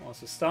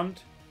 Also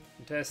stunned.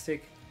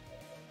 Fantastic.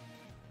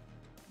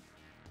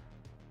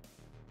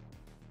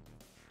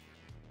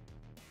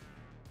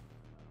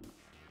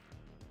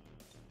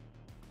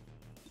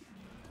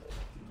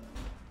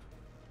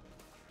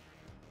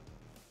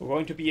 We're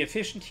going to be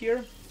efficient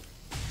here,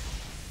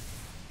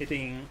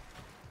 hitting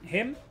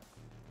him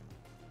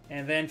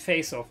and then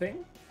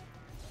face-offing,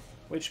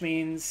 which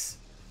means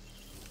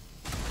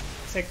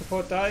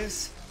Sectopod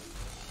dies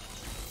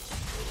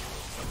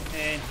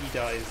and he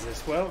dies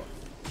as well.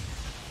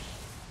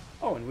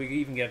 Oh, and we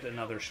even get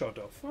another shot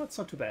off. Well, that's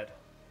not too bad.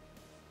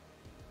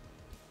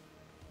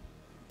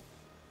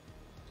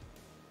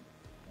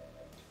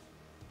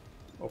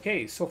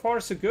 Okay, so far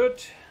so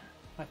good.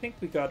 I think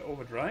we got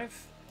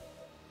overdrive.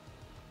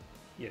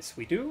 Yes,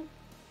 we do.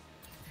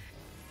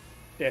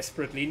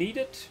 Desperately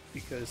needed,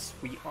 because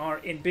we are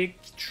in big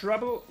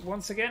trouble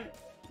once again.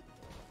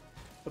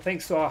 But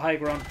thanks to our high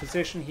ground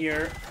position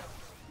here,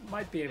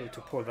 might be able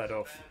to pull that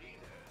off.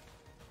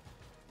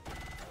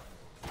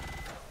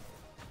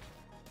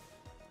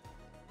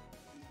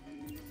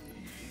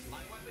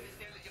 My weapon is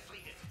nearly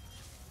depleted.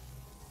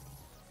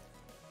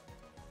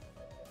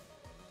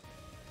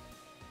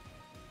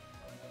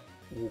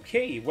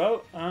 Okay,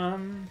 well,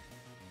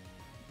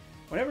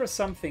 whenever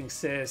something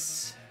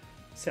says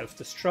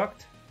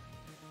self-destruct,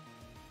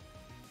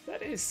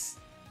 that is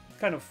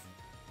kind of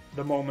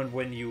the moment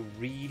when you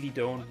really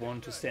don't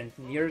want to stand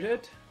near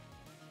it.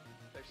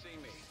 They've seen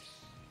me.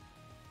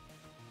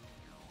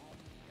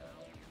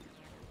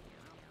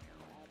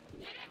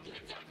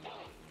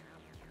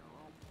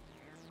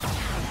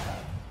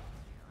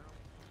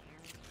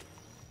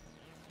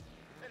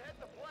 It hit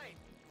the plate.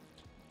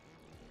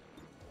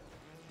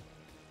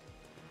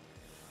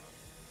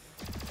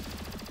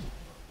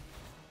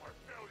 My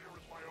failure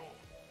is my own.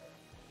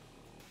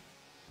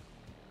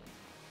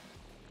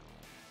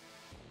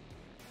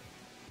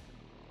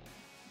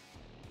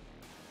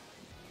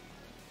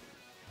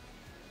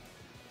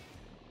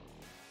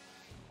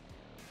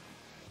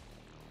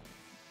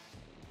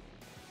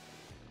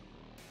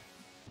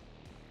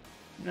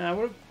 Now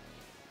we're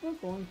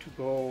going to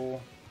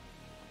go.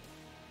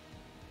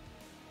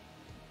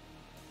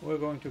 We're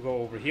going to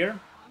go over here.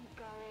 I'm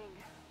going.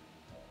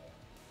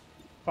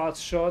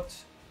 Fast shot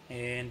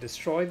and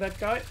destroy that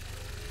guy.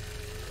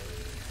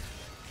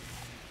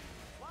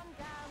 One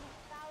down,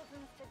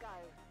 thousands to go.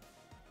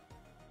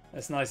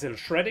 That's nice little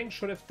shredding.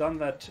 Should have done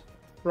that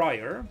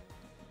prior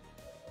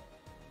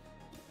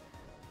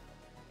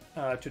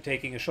to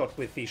taking a shot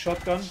with the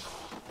shotgun.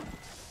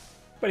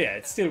 But yeah,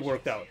 it still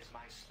worked out.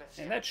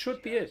 And that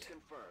should be it.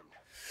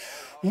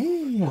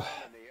 Ooh.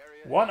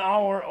 1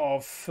 hour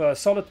of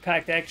solid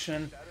packed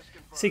action,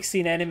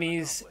 16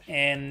 enemies,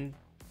 and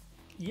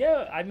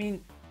yeah, I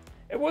mean,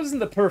 it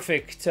wasn't the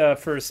perfect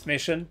first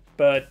mission,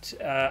 but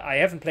I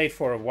haven't played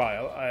for a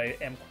while. I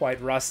am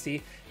quite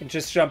rusty, and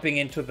just jumping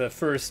into the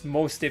first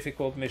most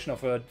difficult mission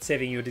of a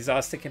Saving You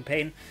Disaster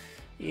campaign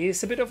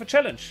is a bit of a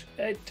challenge.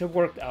 It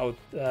worked out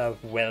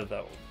well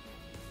though.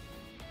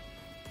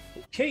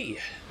 Okay.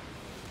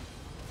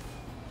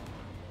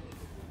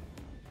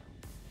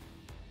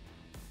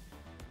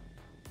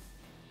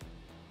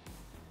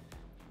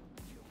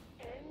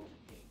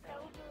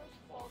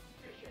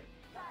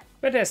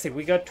 Fantastic,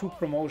 we got 2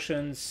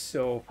 promotions,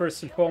 so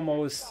first and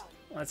foremost,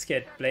 let's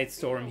get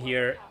Bladestorm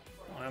here.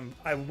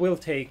 I will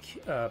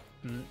take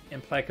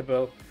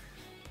Implacable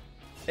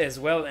as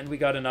well, and we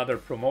got another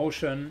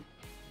promotion.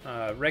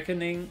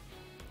 Reckoning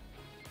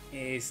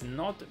is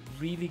not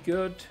really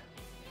good.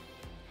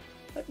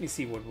 Let me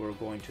see what we're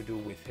going to do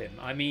with him.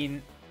 I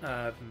mean,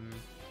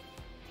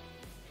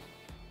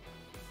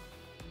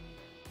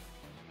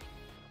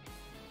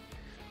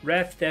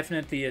 Ref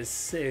definitely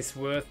is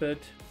worth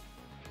it.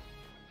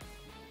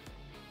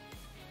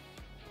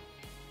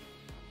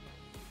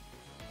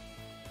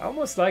 I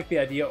almost like the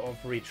idea of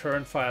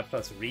return fire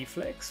plus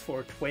reflex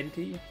for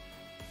 20.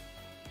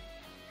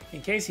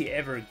 In case he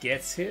ever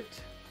gets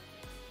hit.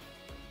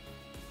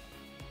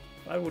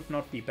 That would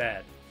not be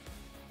bad.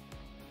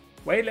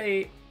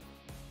 Waylay,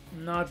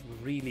 not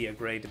really a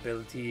great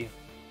ability.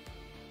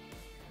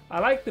 I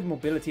like the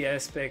mobility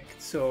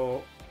aspect,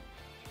 so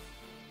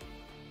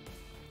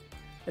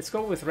let's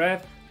go with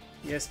Wrath.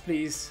 Yes,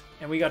 please.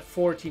 And we got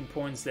 14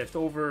 points left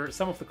over.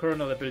 Some of the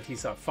kernel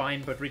abilities are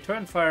fine, but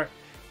Return Fire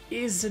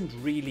isn't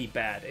really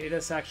bad. It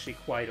is actually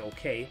quite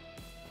okay.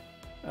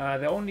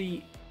 The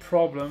only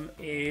problem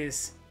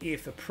is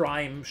if a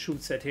Prime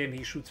shoots at him,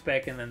 he shoots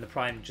back, and then the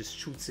Prime just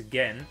shoots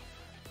again.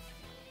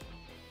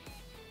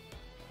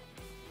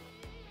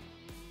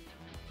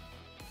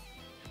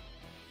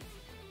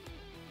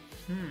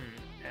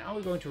 Are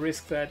we going to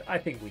risk that? I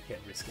think we can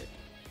risk it.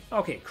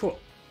 Okay, cool.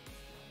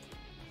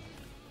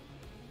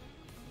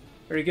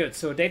 Very good.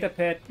 So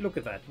Datapad, look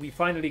at that. We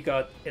finally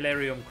got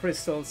Elerium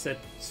crystals.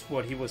 That's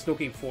what he was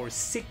looking for.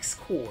 6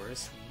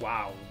 cores.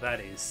 Wow, that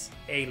is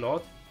a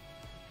lot.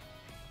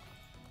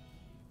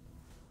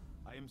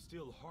 I am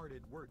still hard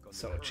at work on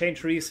So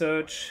change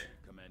research.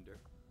 Commander.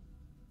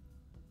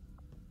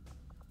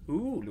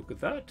 Ooh, look at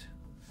that.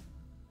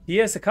 He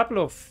has a couple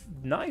of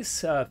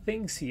nice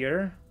things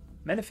here.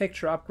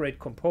 Manufacture upgrade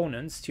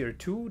components, tier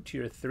 2,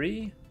 tier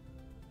 3.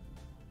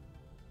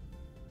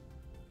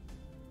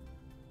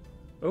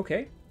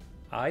 Okay,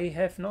 I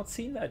have not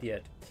seen that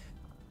yet.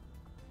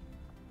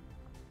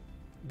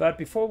 But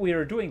before we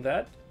are doing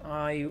that,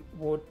 I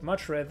would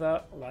much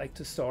rather like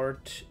to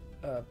start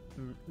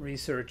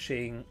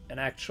researching an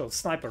actual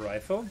sniper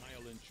rifle.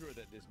 I'll ensure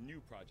that this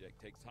new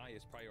project takes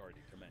highest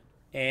priority, Commander.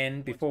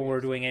 And before we're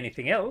doing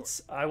anything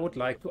else, I would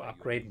like to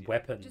upgrade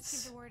weapons.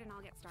 Just give the word and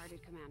I'll get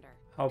started, Commander.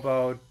 How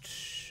about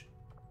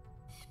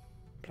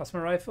plasma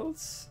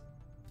rifles?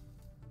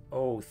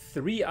 Oh,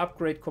 3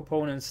 upgrade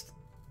components.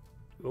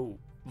 Oh,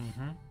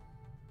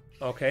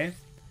 okay.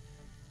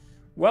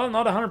 Well,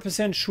 not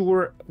 100%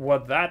 sure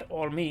what that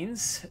all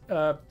means.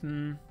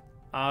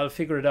 I'll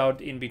figure it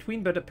out in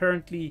between, but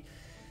apparently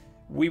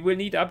we will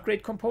need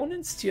upgrade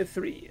components, tier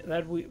 3,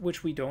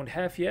 which we don't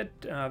have yet.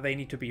 They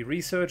need to be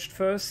researched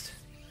first.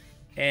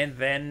 And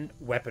then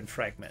weapon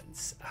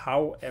fragments.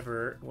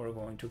 However, we're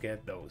going to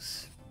get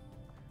those.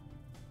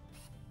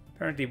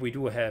 Apparently we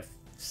do have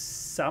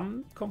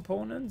some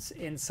components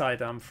in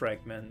sidearm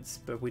fragments,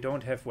 but we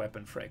don't have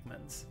weapon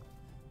fragments.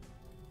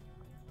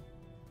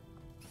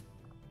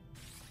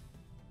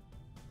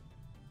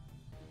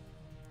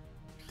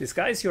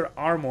 Disguise your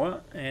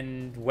armor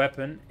and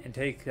weapon and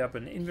take up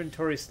an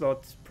inventory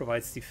slot,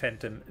 provides the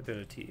phantom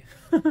ability.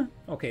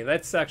 Okay,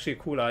 that's actually a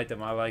cool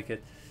item, I like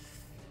it.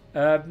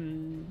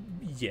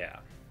 Yeah.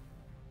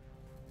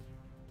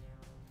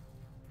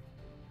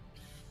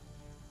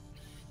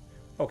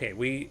 Okay,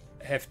 we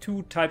have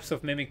 2 types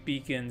of mimic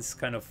beacons,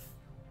 kind of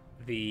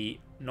the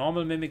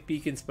normal mimic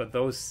beacons, but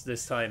those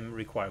this time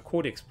require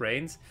codex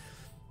brains,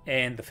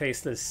 and the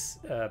faceless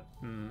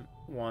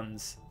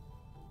ones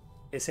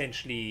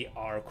essentially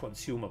are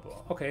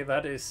consumable. Okay,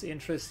 that is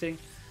interesting.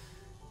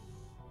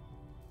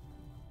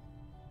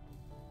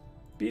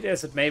 Be it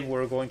as it may,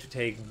 we're going to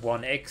take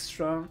 1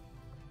 extra.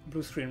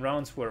 Blue screen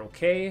rounds were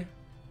okay.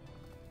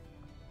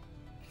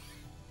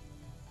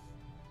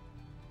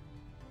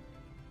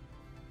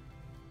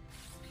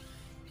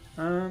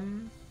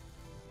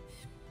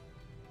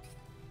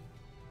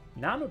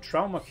 Nano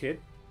trauma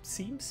kit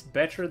seems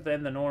better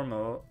than the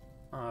normal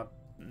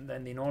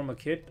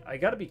kit. I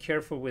gotta be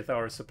careful with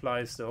our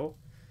supplies though.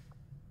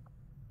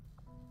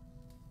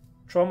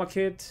 Trauma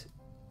kit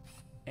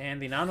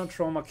and the nano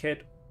trauma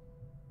kit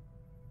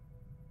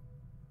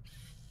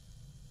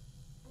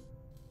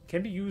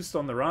can be used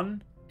on the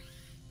run,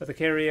 but the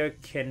carrier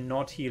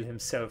cannot heal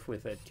himself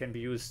with it. Can be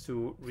used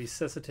to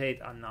resuscitate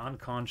an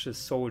unconscious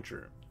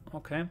soldier.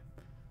 Okay.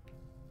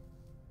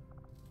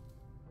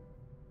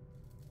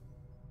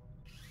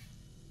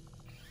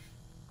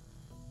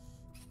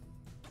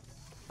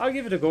 I'll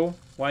give it a go.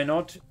 Why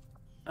not?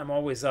 I'm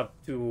always up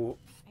to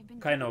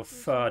kind of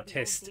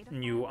test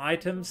new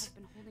items.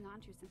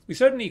 We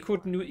certainly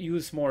could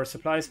use more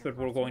supplies, but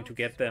we're going to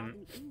get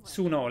them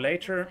sooner or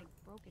later.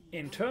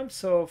 In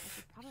terms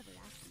of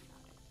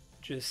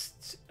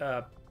just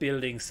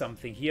building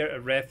something here. A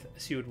Wrath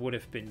suit would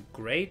have been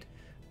great,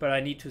 but I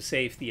need to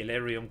save the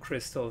Elerium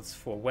crystals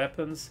for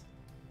weapons.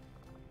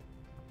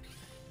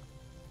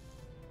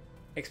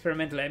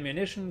 Experimental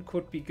ammunition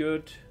could be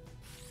good.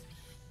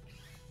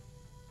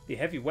 The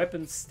heavy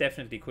weapons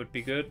definitely could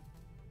be good.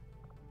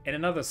 And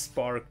another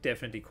spark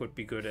definitely could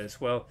be good as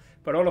well.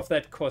 But all of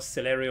that costs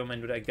Elerium,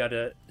 and I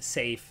gotta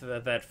save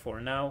that for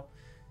now.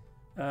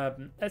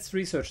 Let's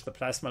research the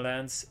plasma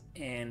lance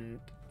and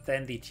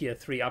then the tier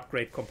 3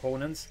 upgrade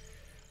components.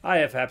 I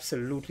have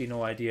absolutely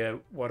no idea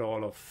what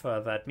all of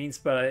that means,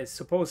 but I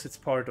suppose it's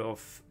part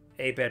of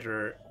a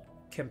better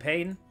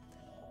campaign.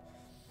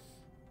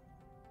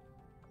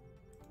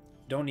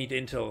 Don't need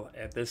intel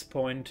at this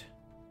point.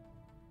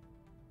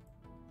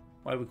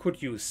 Well, we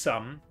could use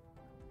some.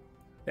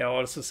 There are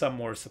also some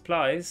more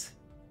supplies.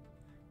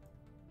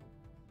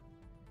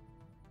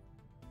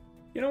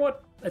 You know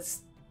what?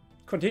 Let's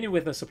continue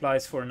with the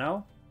supplies for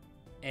now.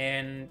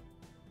 And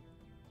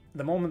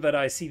the moment that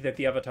I see that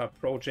the Avatar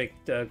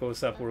project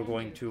goes up, we're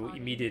going to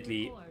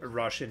immediately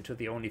rush into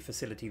the only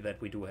facility that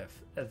we do have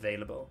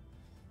available.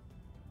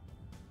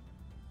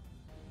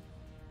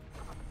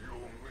 Your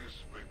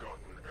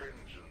misbegotten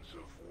engines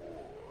of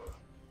war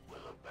will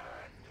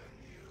abandon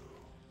you.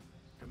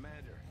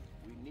 Commander,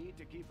 we need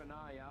to keep an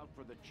eye out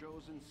for the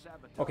chosen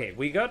sabotage. Okay,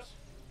 we got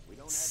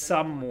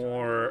some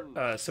more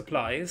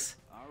supplies.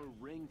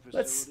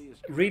 Let's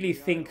really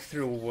think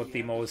through what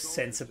the most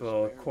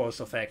sensible course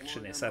of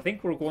action is. I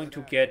think we're going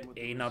to get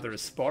another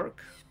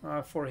spark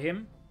for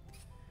him.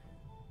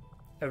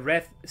 A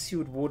Wrath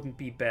suit wouldn't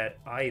be bad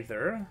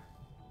either,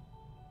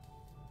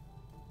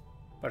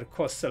 but it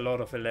costs a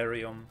lot of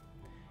Elerium,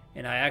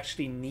 and I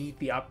actually need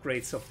the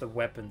upgrades of the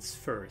weapons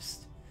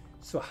first.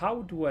 So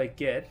how do I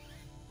get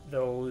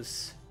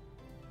those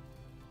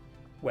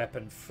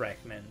weapon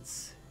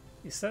fragments?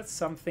 Is that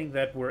something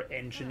that we're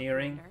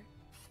engineering?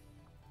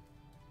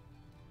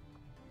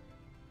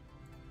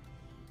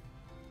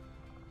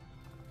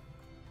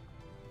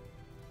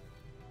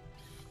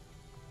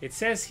 It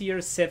says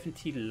here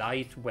 70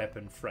 light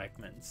weapon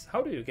fragments.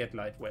 How do you get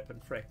light weapon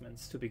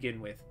fragments to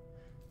begin with?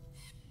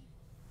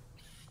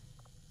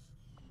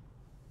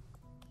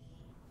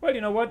 Well,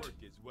 you know what?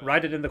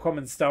 Write it in the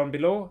comments down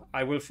below.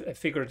 I will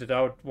figure it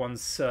out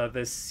once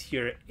this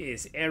here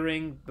is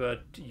airing,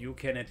 but you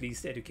can at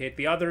least educate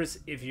the others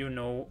if you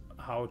know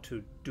how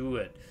to do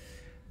it.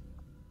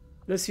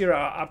 This here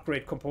are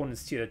upgrade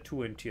components tier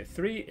 2 and tier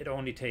 3. It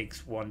only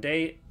takes 1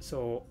 day,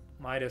 so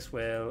might as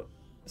well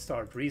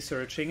start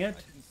researching it.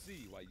 I can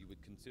see why you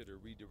would consider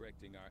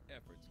redirecting our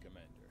efforts,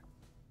 Commander.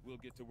 We'll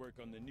get to work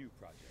on the new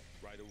project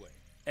right away.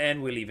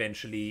 And we'll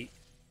eventually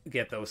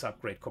get those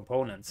upgrade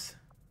components.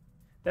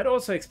 That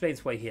also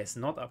explains why he has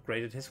not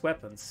upgraded his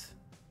weapons.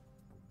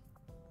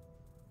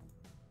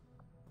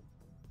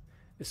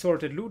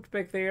 Assorted loot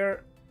back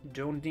there.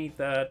 Don't need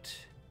that.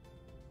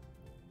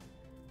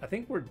 I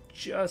think we're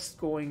just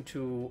going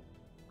to,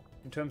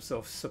 in terms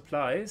of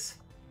supplies,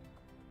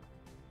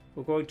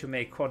 we're going to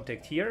make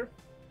contact here.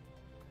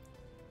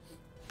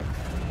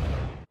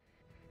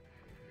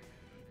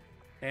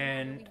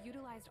 And We've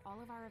utilized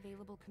all of our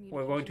available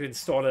we're going to communications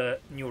install a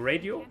new We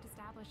radio. can't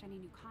establish any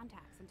new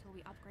contacts until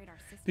we upgrade our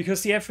system.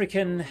 Because the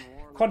African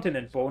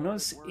continent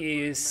bonus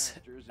is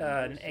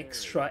an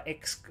extra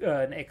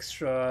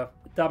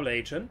double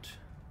agent,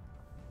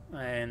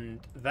 and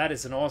that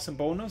is an awesome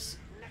bonus.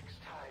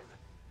 Next time,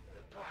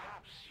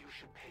 perhaps you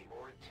should pay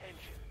more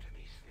attention to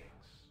these things.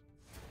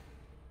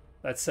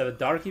 That's a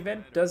dark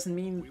event. Doesn't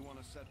mean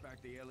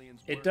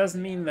it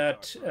doesn't mean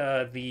that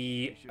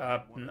the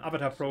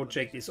Avatar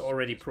project is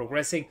already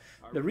progressing.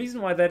 The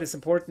reason why that is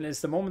important is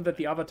the moment that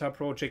the Avatar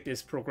project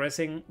is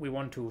progressing, we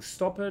want to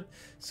stop it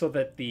so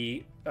that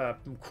the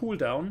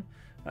cooldown,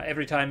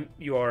 every time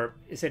you are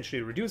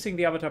essentially reducing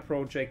the Avatar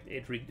project,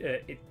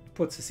 it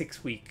puts a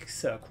 6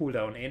 weeks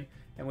cooldown in,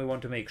 and we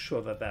want to make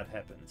sure that that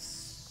happens.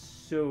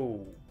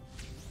 So,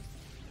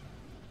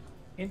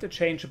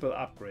 interchangeable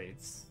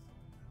upgrades.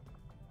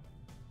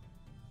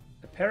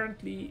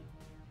 Apparently,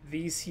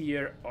 these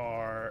here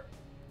are...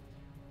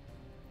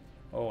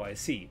 Oh, I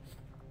see.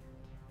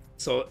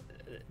 So,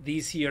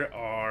 these here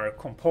are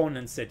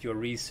components that you're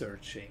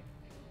researching.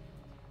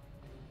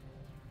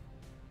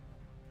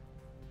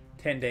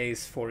 10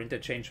 days for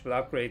interchangeable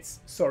upgrades.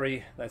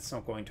 Sorry, that's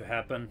not going to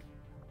happen.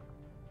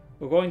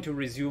 We're going to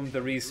resume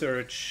the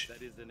research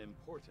That is an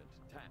important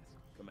task,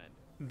 Commander.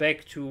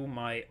 back to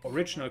my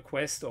original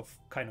quest of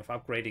kind of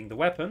upgrading the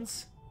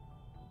weapons.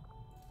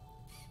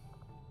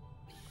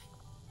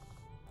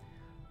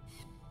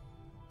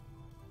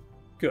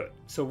 Good.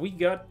 So we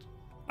got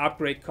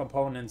upgrade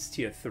components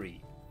tier 3.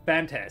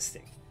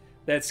 Fantastic.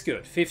 That's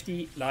good.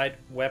 50 light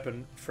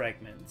weapon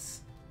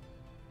fragments.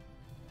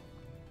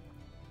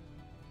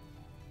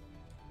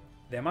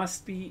 There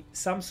must be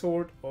some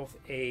sort of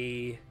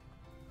a...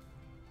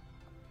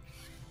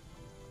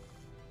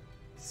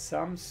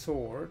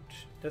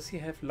 Does he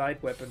have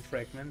light weapon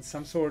fragments?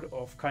 Some sort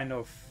of kind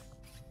of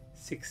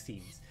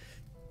 16s.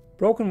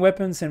 Broken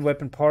weapons and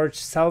weapon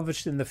parts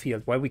salvaged in the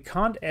field. While we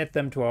can't add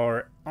them to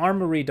our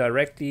armory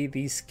directly,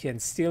 these can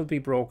still be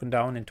broken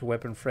down into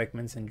weapon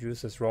fragments and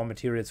used as raw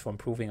materials for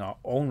improving our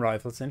own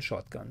rifles and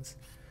shotguns.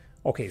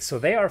 Okay, so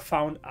they are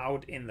found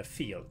out in the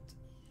field.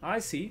 I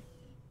see.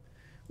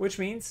 Which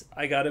means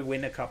I gotta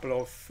win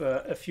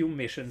a few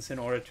missions in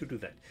order to do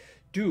that.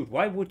 Dude,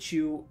 why would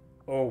you...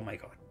 Oh my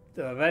god.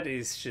 That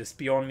is just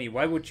beyond me.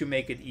 Why would you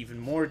make it even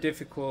more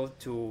difficult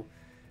to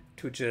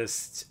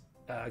just...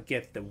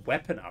 get the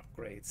weapon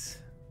upgrades?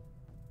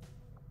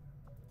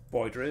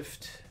 Void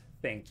Rift,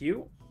 thank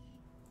you.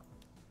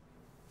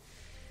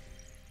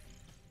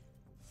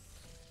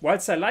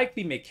 Whilst I like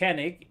the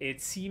mechanic, it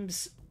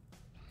seems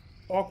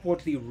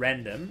awkwardly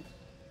random.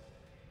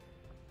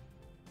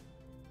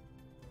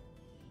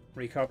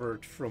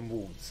 Recovered from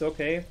wounds,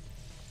 okay.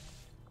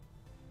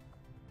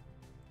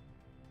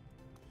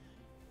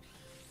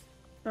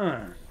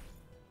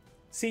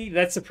 See,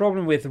 that's the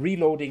problem with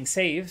reloading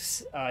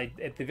saves. I,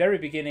 at the very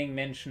beginning,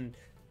 mentioned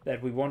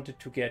that we wanted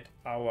to get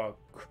our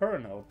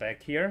colonel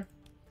back here.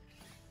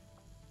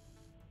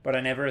 But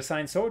I never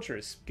assigned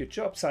soldiers. Good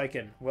job,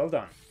 Syken. Well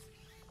done.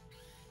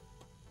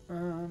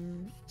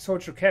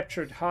 Soldier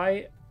captured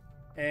high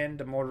and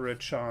a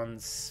moderate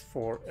chance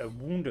for a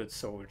wounded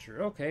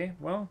soldier. Okay,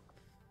 well.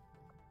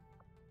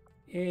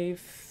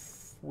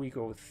 If we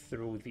go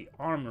through the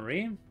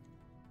armory...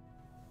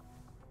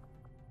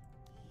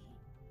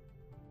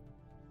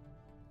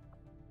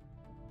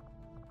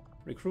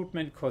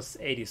 Recruitment costs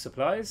 80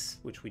 supplies,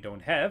 which we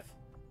don't have.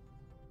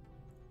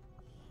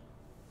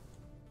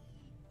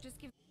 Just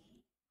give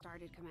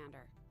started,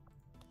 Commander.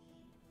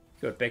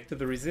 Good, back to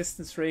the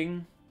resistance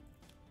ring.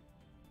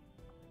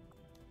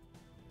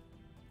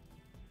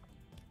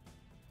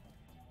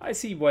 I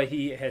see why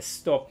he has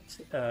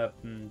stopped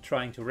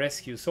trying to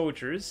rescue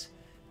soldiers.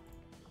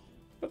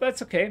 But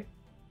that's okay.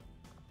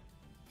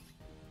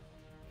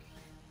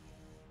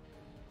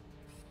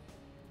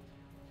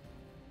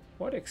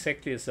 What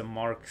exactly is a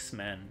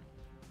marksman?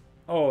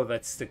 Oh,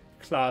 that's the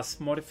class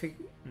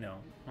modification. No,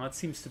 that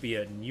seems to be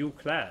a new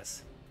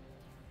class.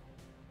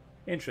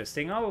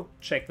 Interesting, I'll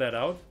check that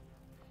out.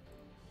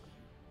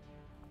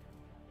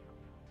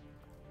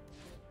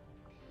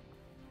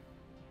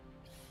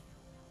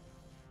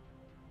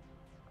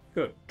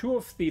 Good. 2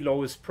 of the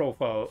lowest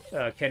profile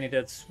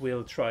candidates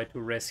will try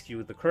to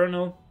rescue the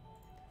colonel.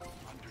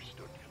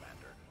 Understood,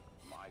 Commander.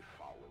 My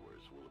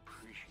followers will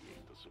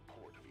appreciate the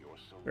support of your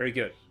soldiers. Very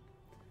good.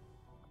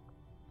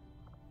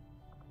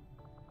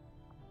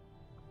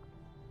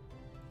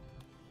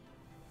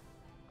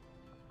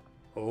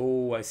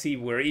 Oh, I see.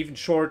 We're even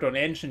short on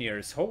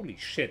engineers. Holy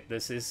shit,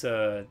 this is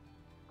a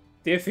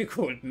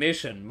difficult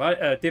mission.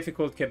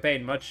 Difficult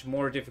campaign. Much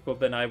more difficult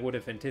than I would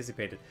have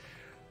anticipated.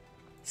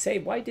 Say,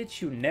 why did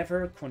you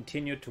never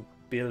continue to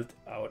build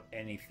out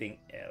anything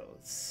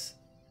else?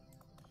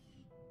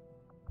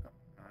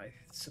 I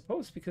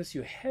suppose because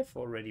you have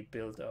already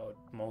built out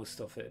most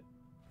of it.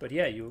 But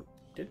yeah, you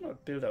did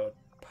not build out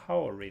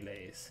power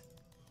relays.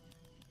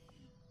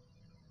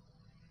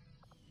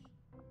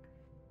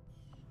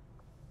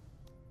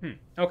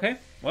 Okay,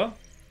 well.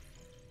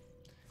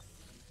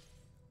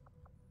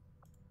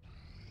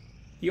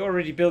 He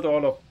already built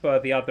all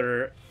of the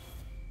other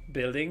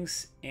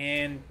buildings,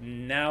 and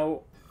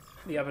now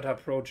the Avatar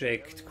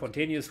project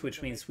continues,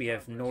 which means we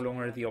have no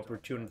longer the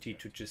opportunity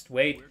to just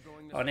wait.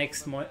 Our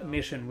next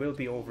mission will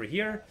be over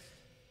here.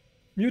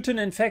 Mutant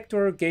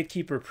Infector,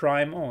 Gatekeeper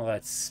Prime, oh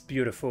that's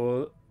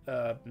beautiful.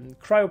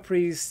 Cryo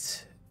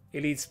Priest,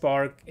 Elite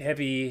Spark,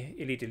 Heavy,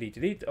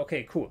 Elite.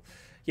 Okay, cool.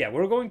 Yeah,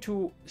 we're going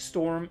to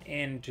storm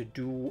and to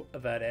do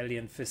that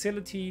alien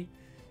facility.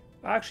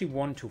 I actually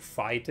want to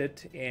fight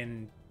it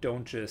and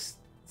don't just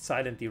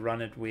silently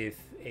run it with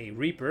a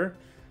Reaper.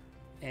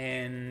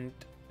 And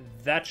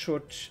that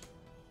should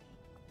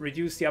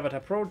reduce the Avatar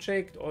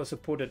project, also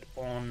put it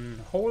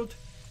on hold.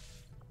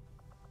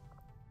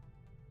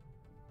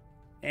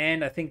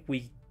 And I think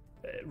we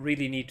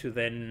really need to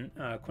then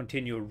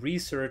continue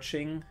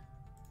researching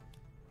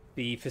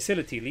the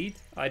facility lead.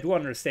 I do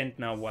understand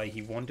now why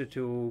he wanted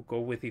to go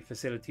with the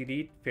facility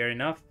lead. Fair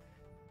enough.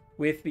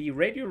 With the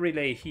radio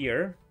relay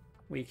here,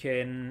 we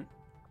can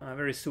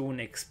very soon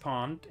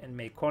expand and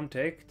make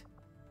contact.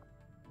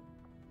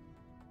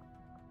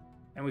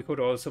 And we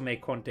could also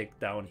make contact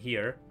down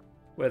here,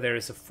 where there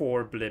is a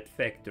 4-blip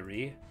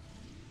factory.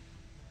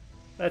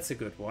 That's a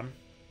good one.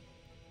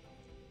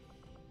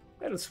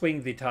 That'll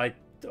swing the tide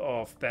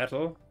of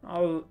battle.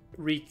 I'll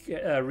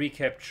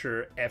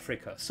recapture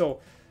Africa.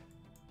 So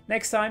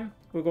next time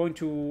we're going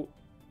to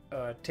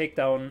take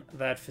down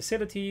that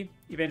facility,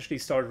 eventually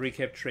start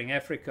recapturing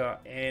Africa,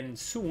 and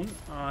soon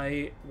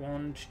I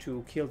want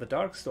to kill the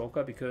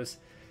Darkstalker because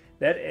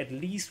that at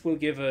least will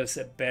give us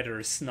a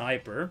better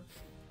sniper.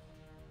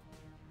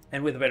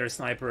 And with a better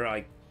sniper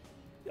I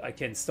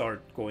can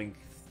start going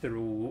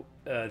through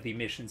the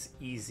missions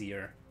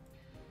easier.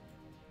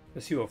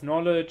 Pursuit of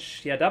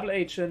Knowledge, yeah, Double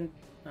Agent,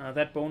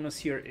 that bonus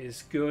here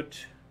is good.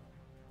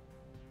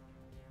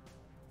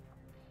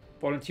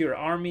 Volunteer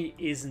Army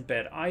isn't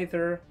bad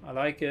either, I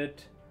like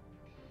it.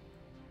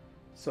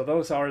 So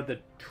those are the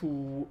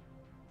two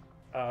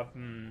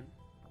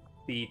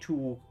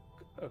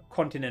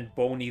continent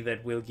bony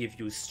that will give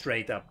you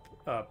straight up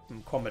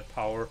combat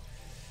power.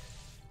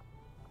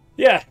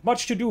 Yeah,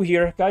 much to do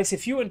here, guys.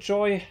 If you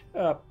enjoy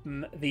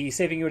the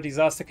Saving Your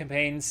Disaster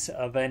campaigns,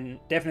 then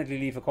definitely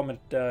leave a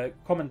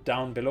comment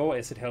down below,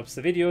 as it helps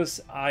the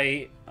videos.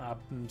 I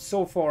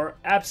so far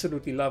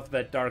absolutely love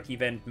that dark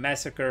event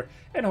Massacre,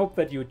 and hope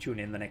that you tune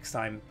in the next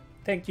time.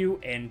 Thank you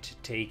and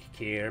take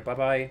care. Bye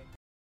bye.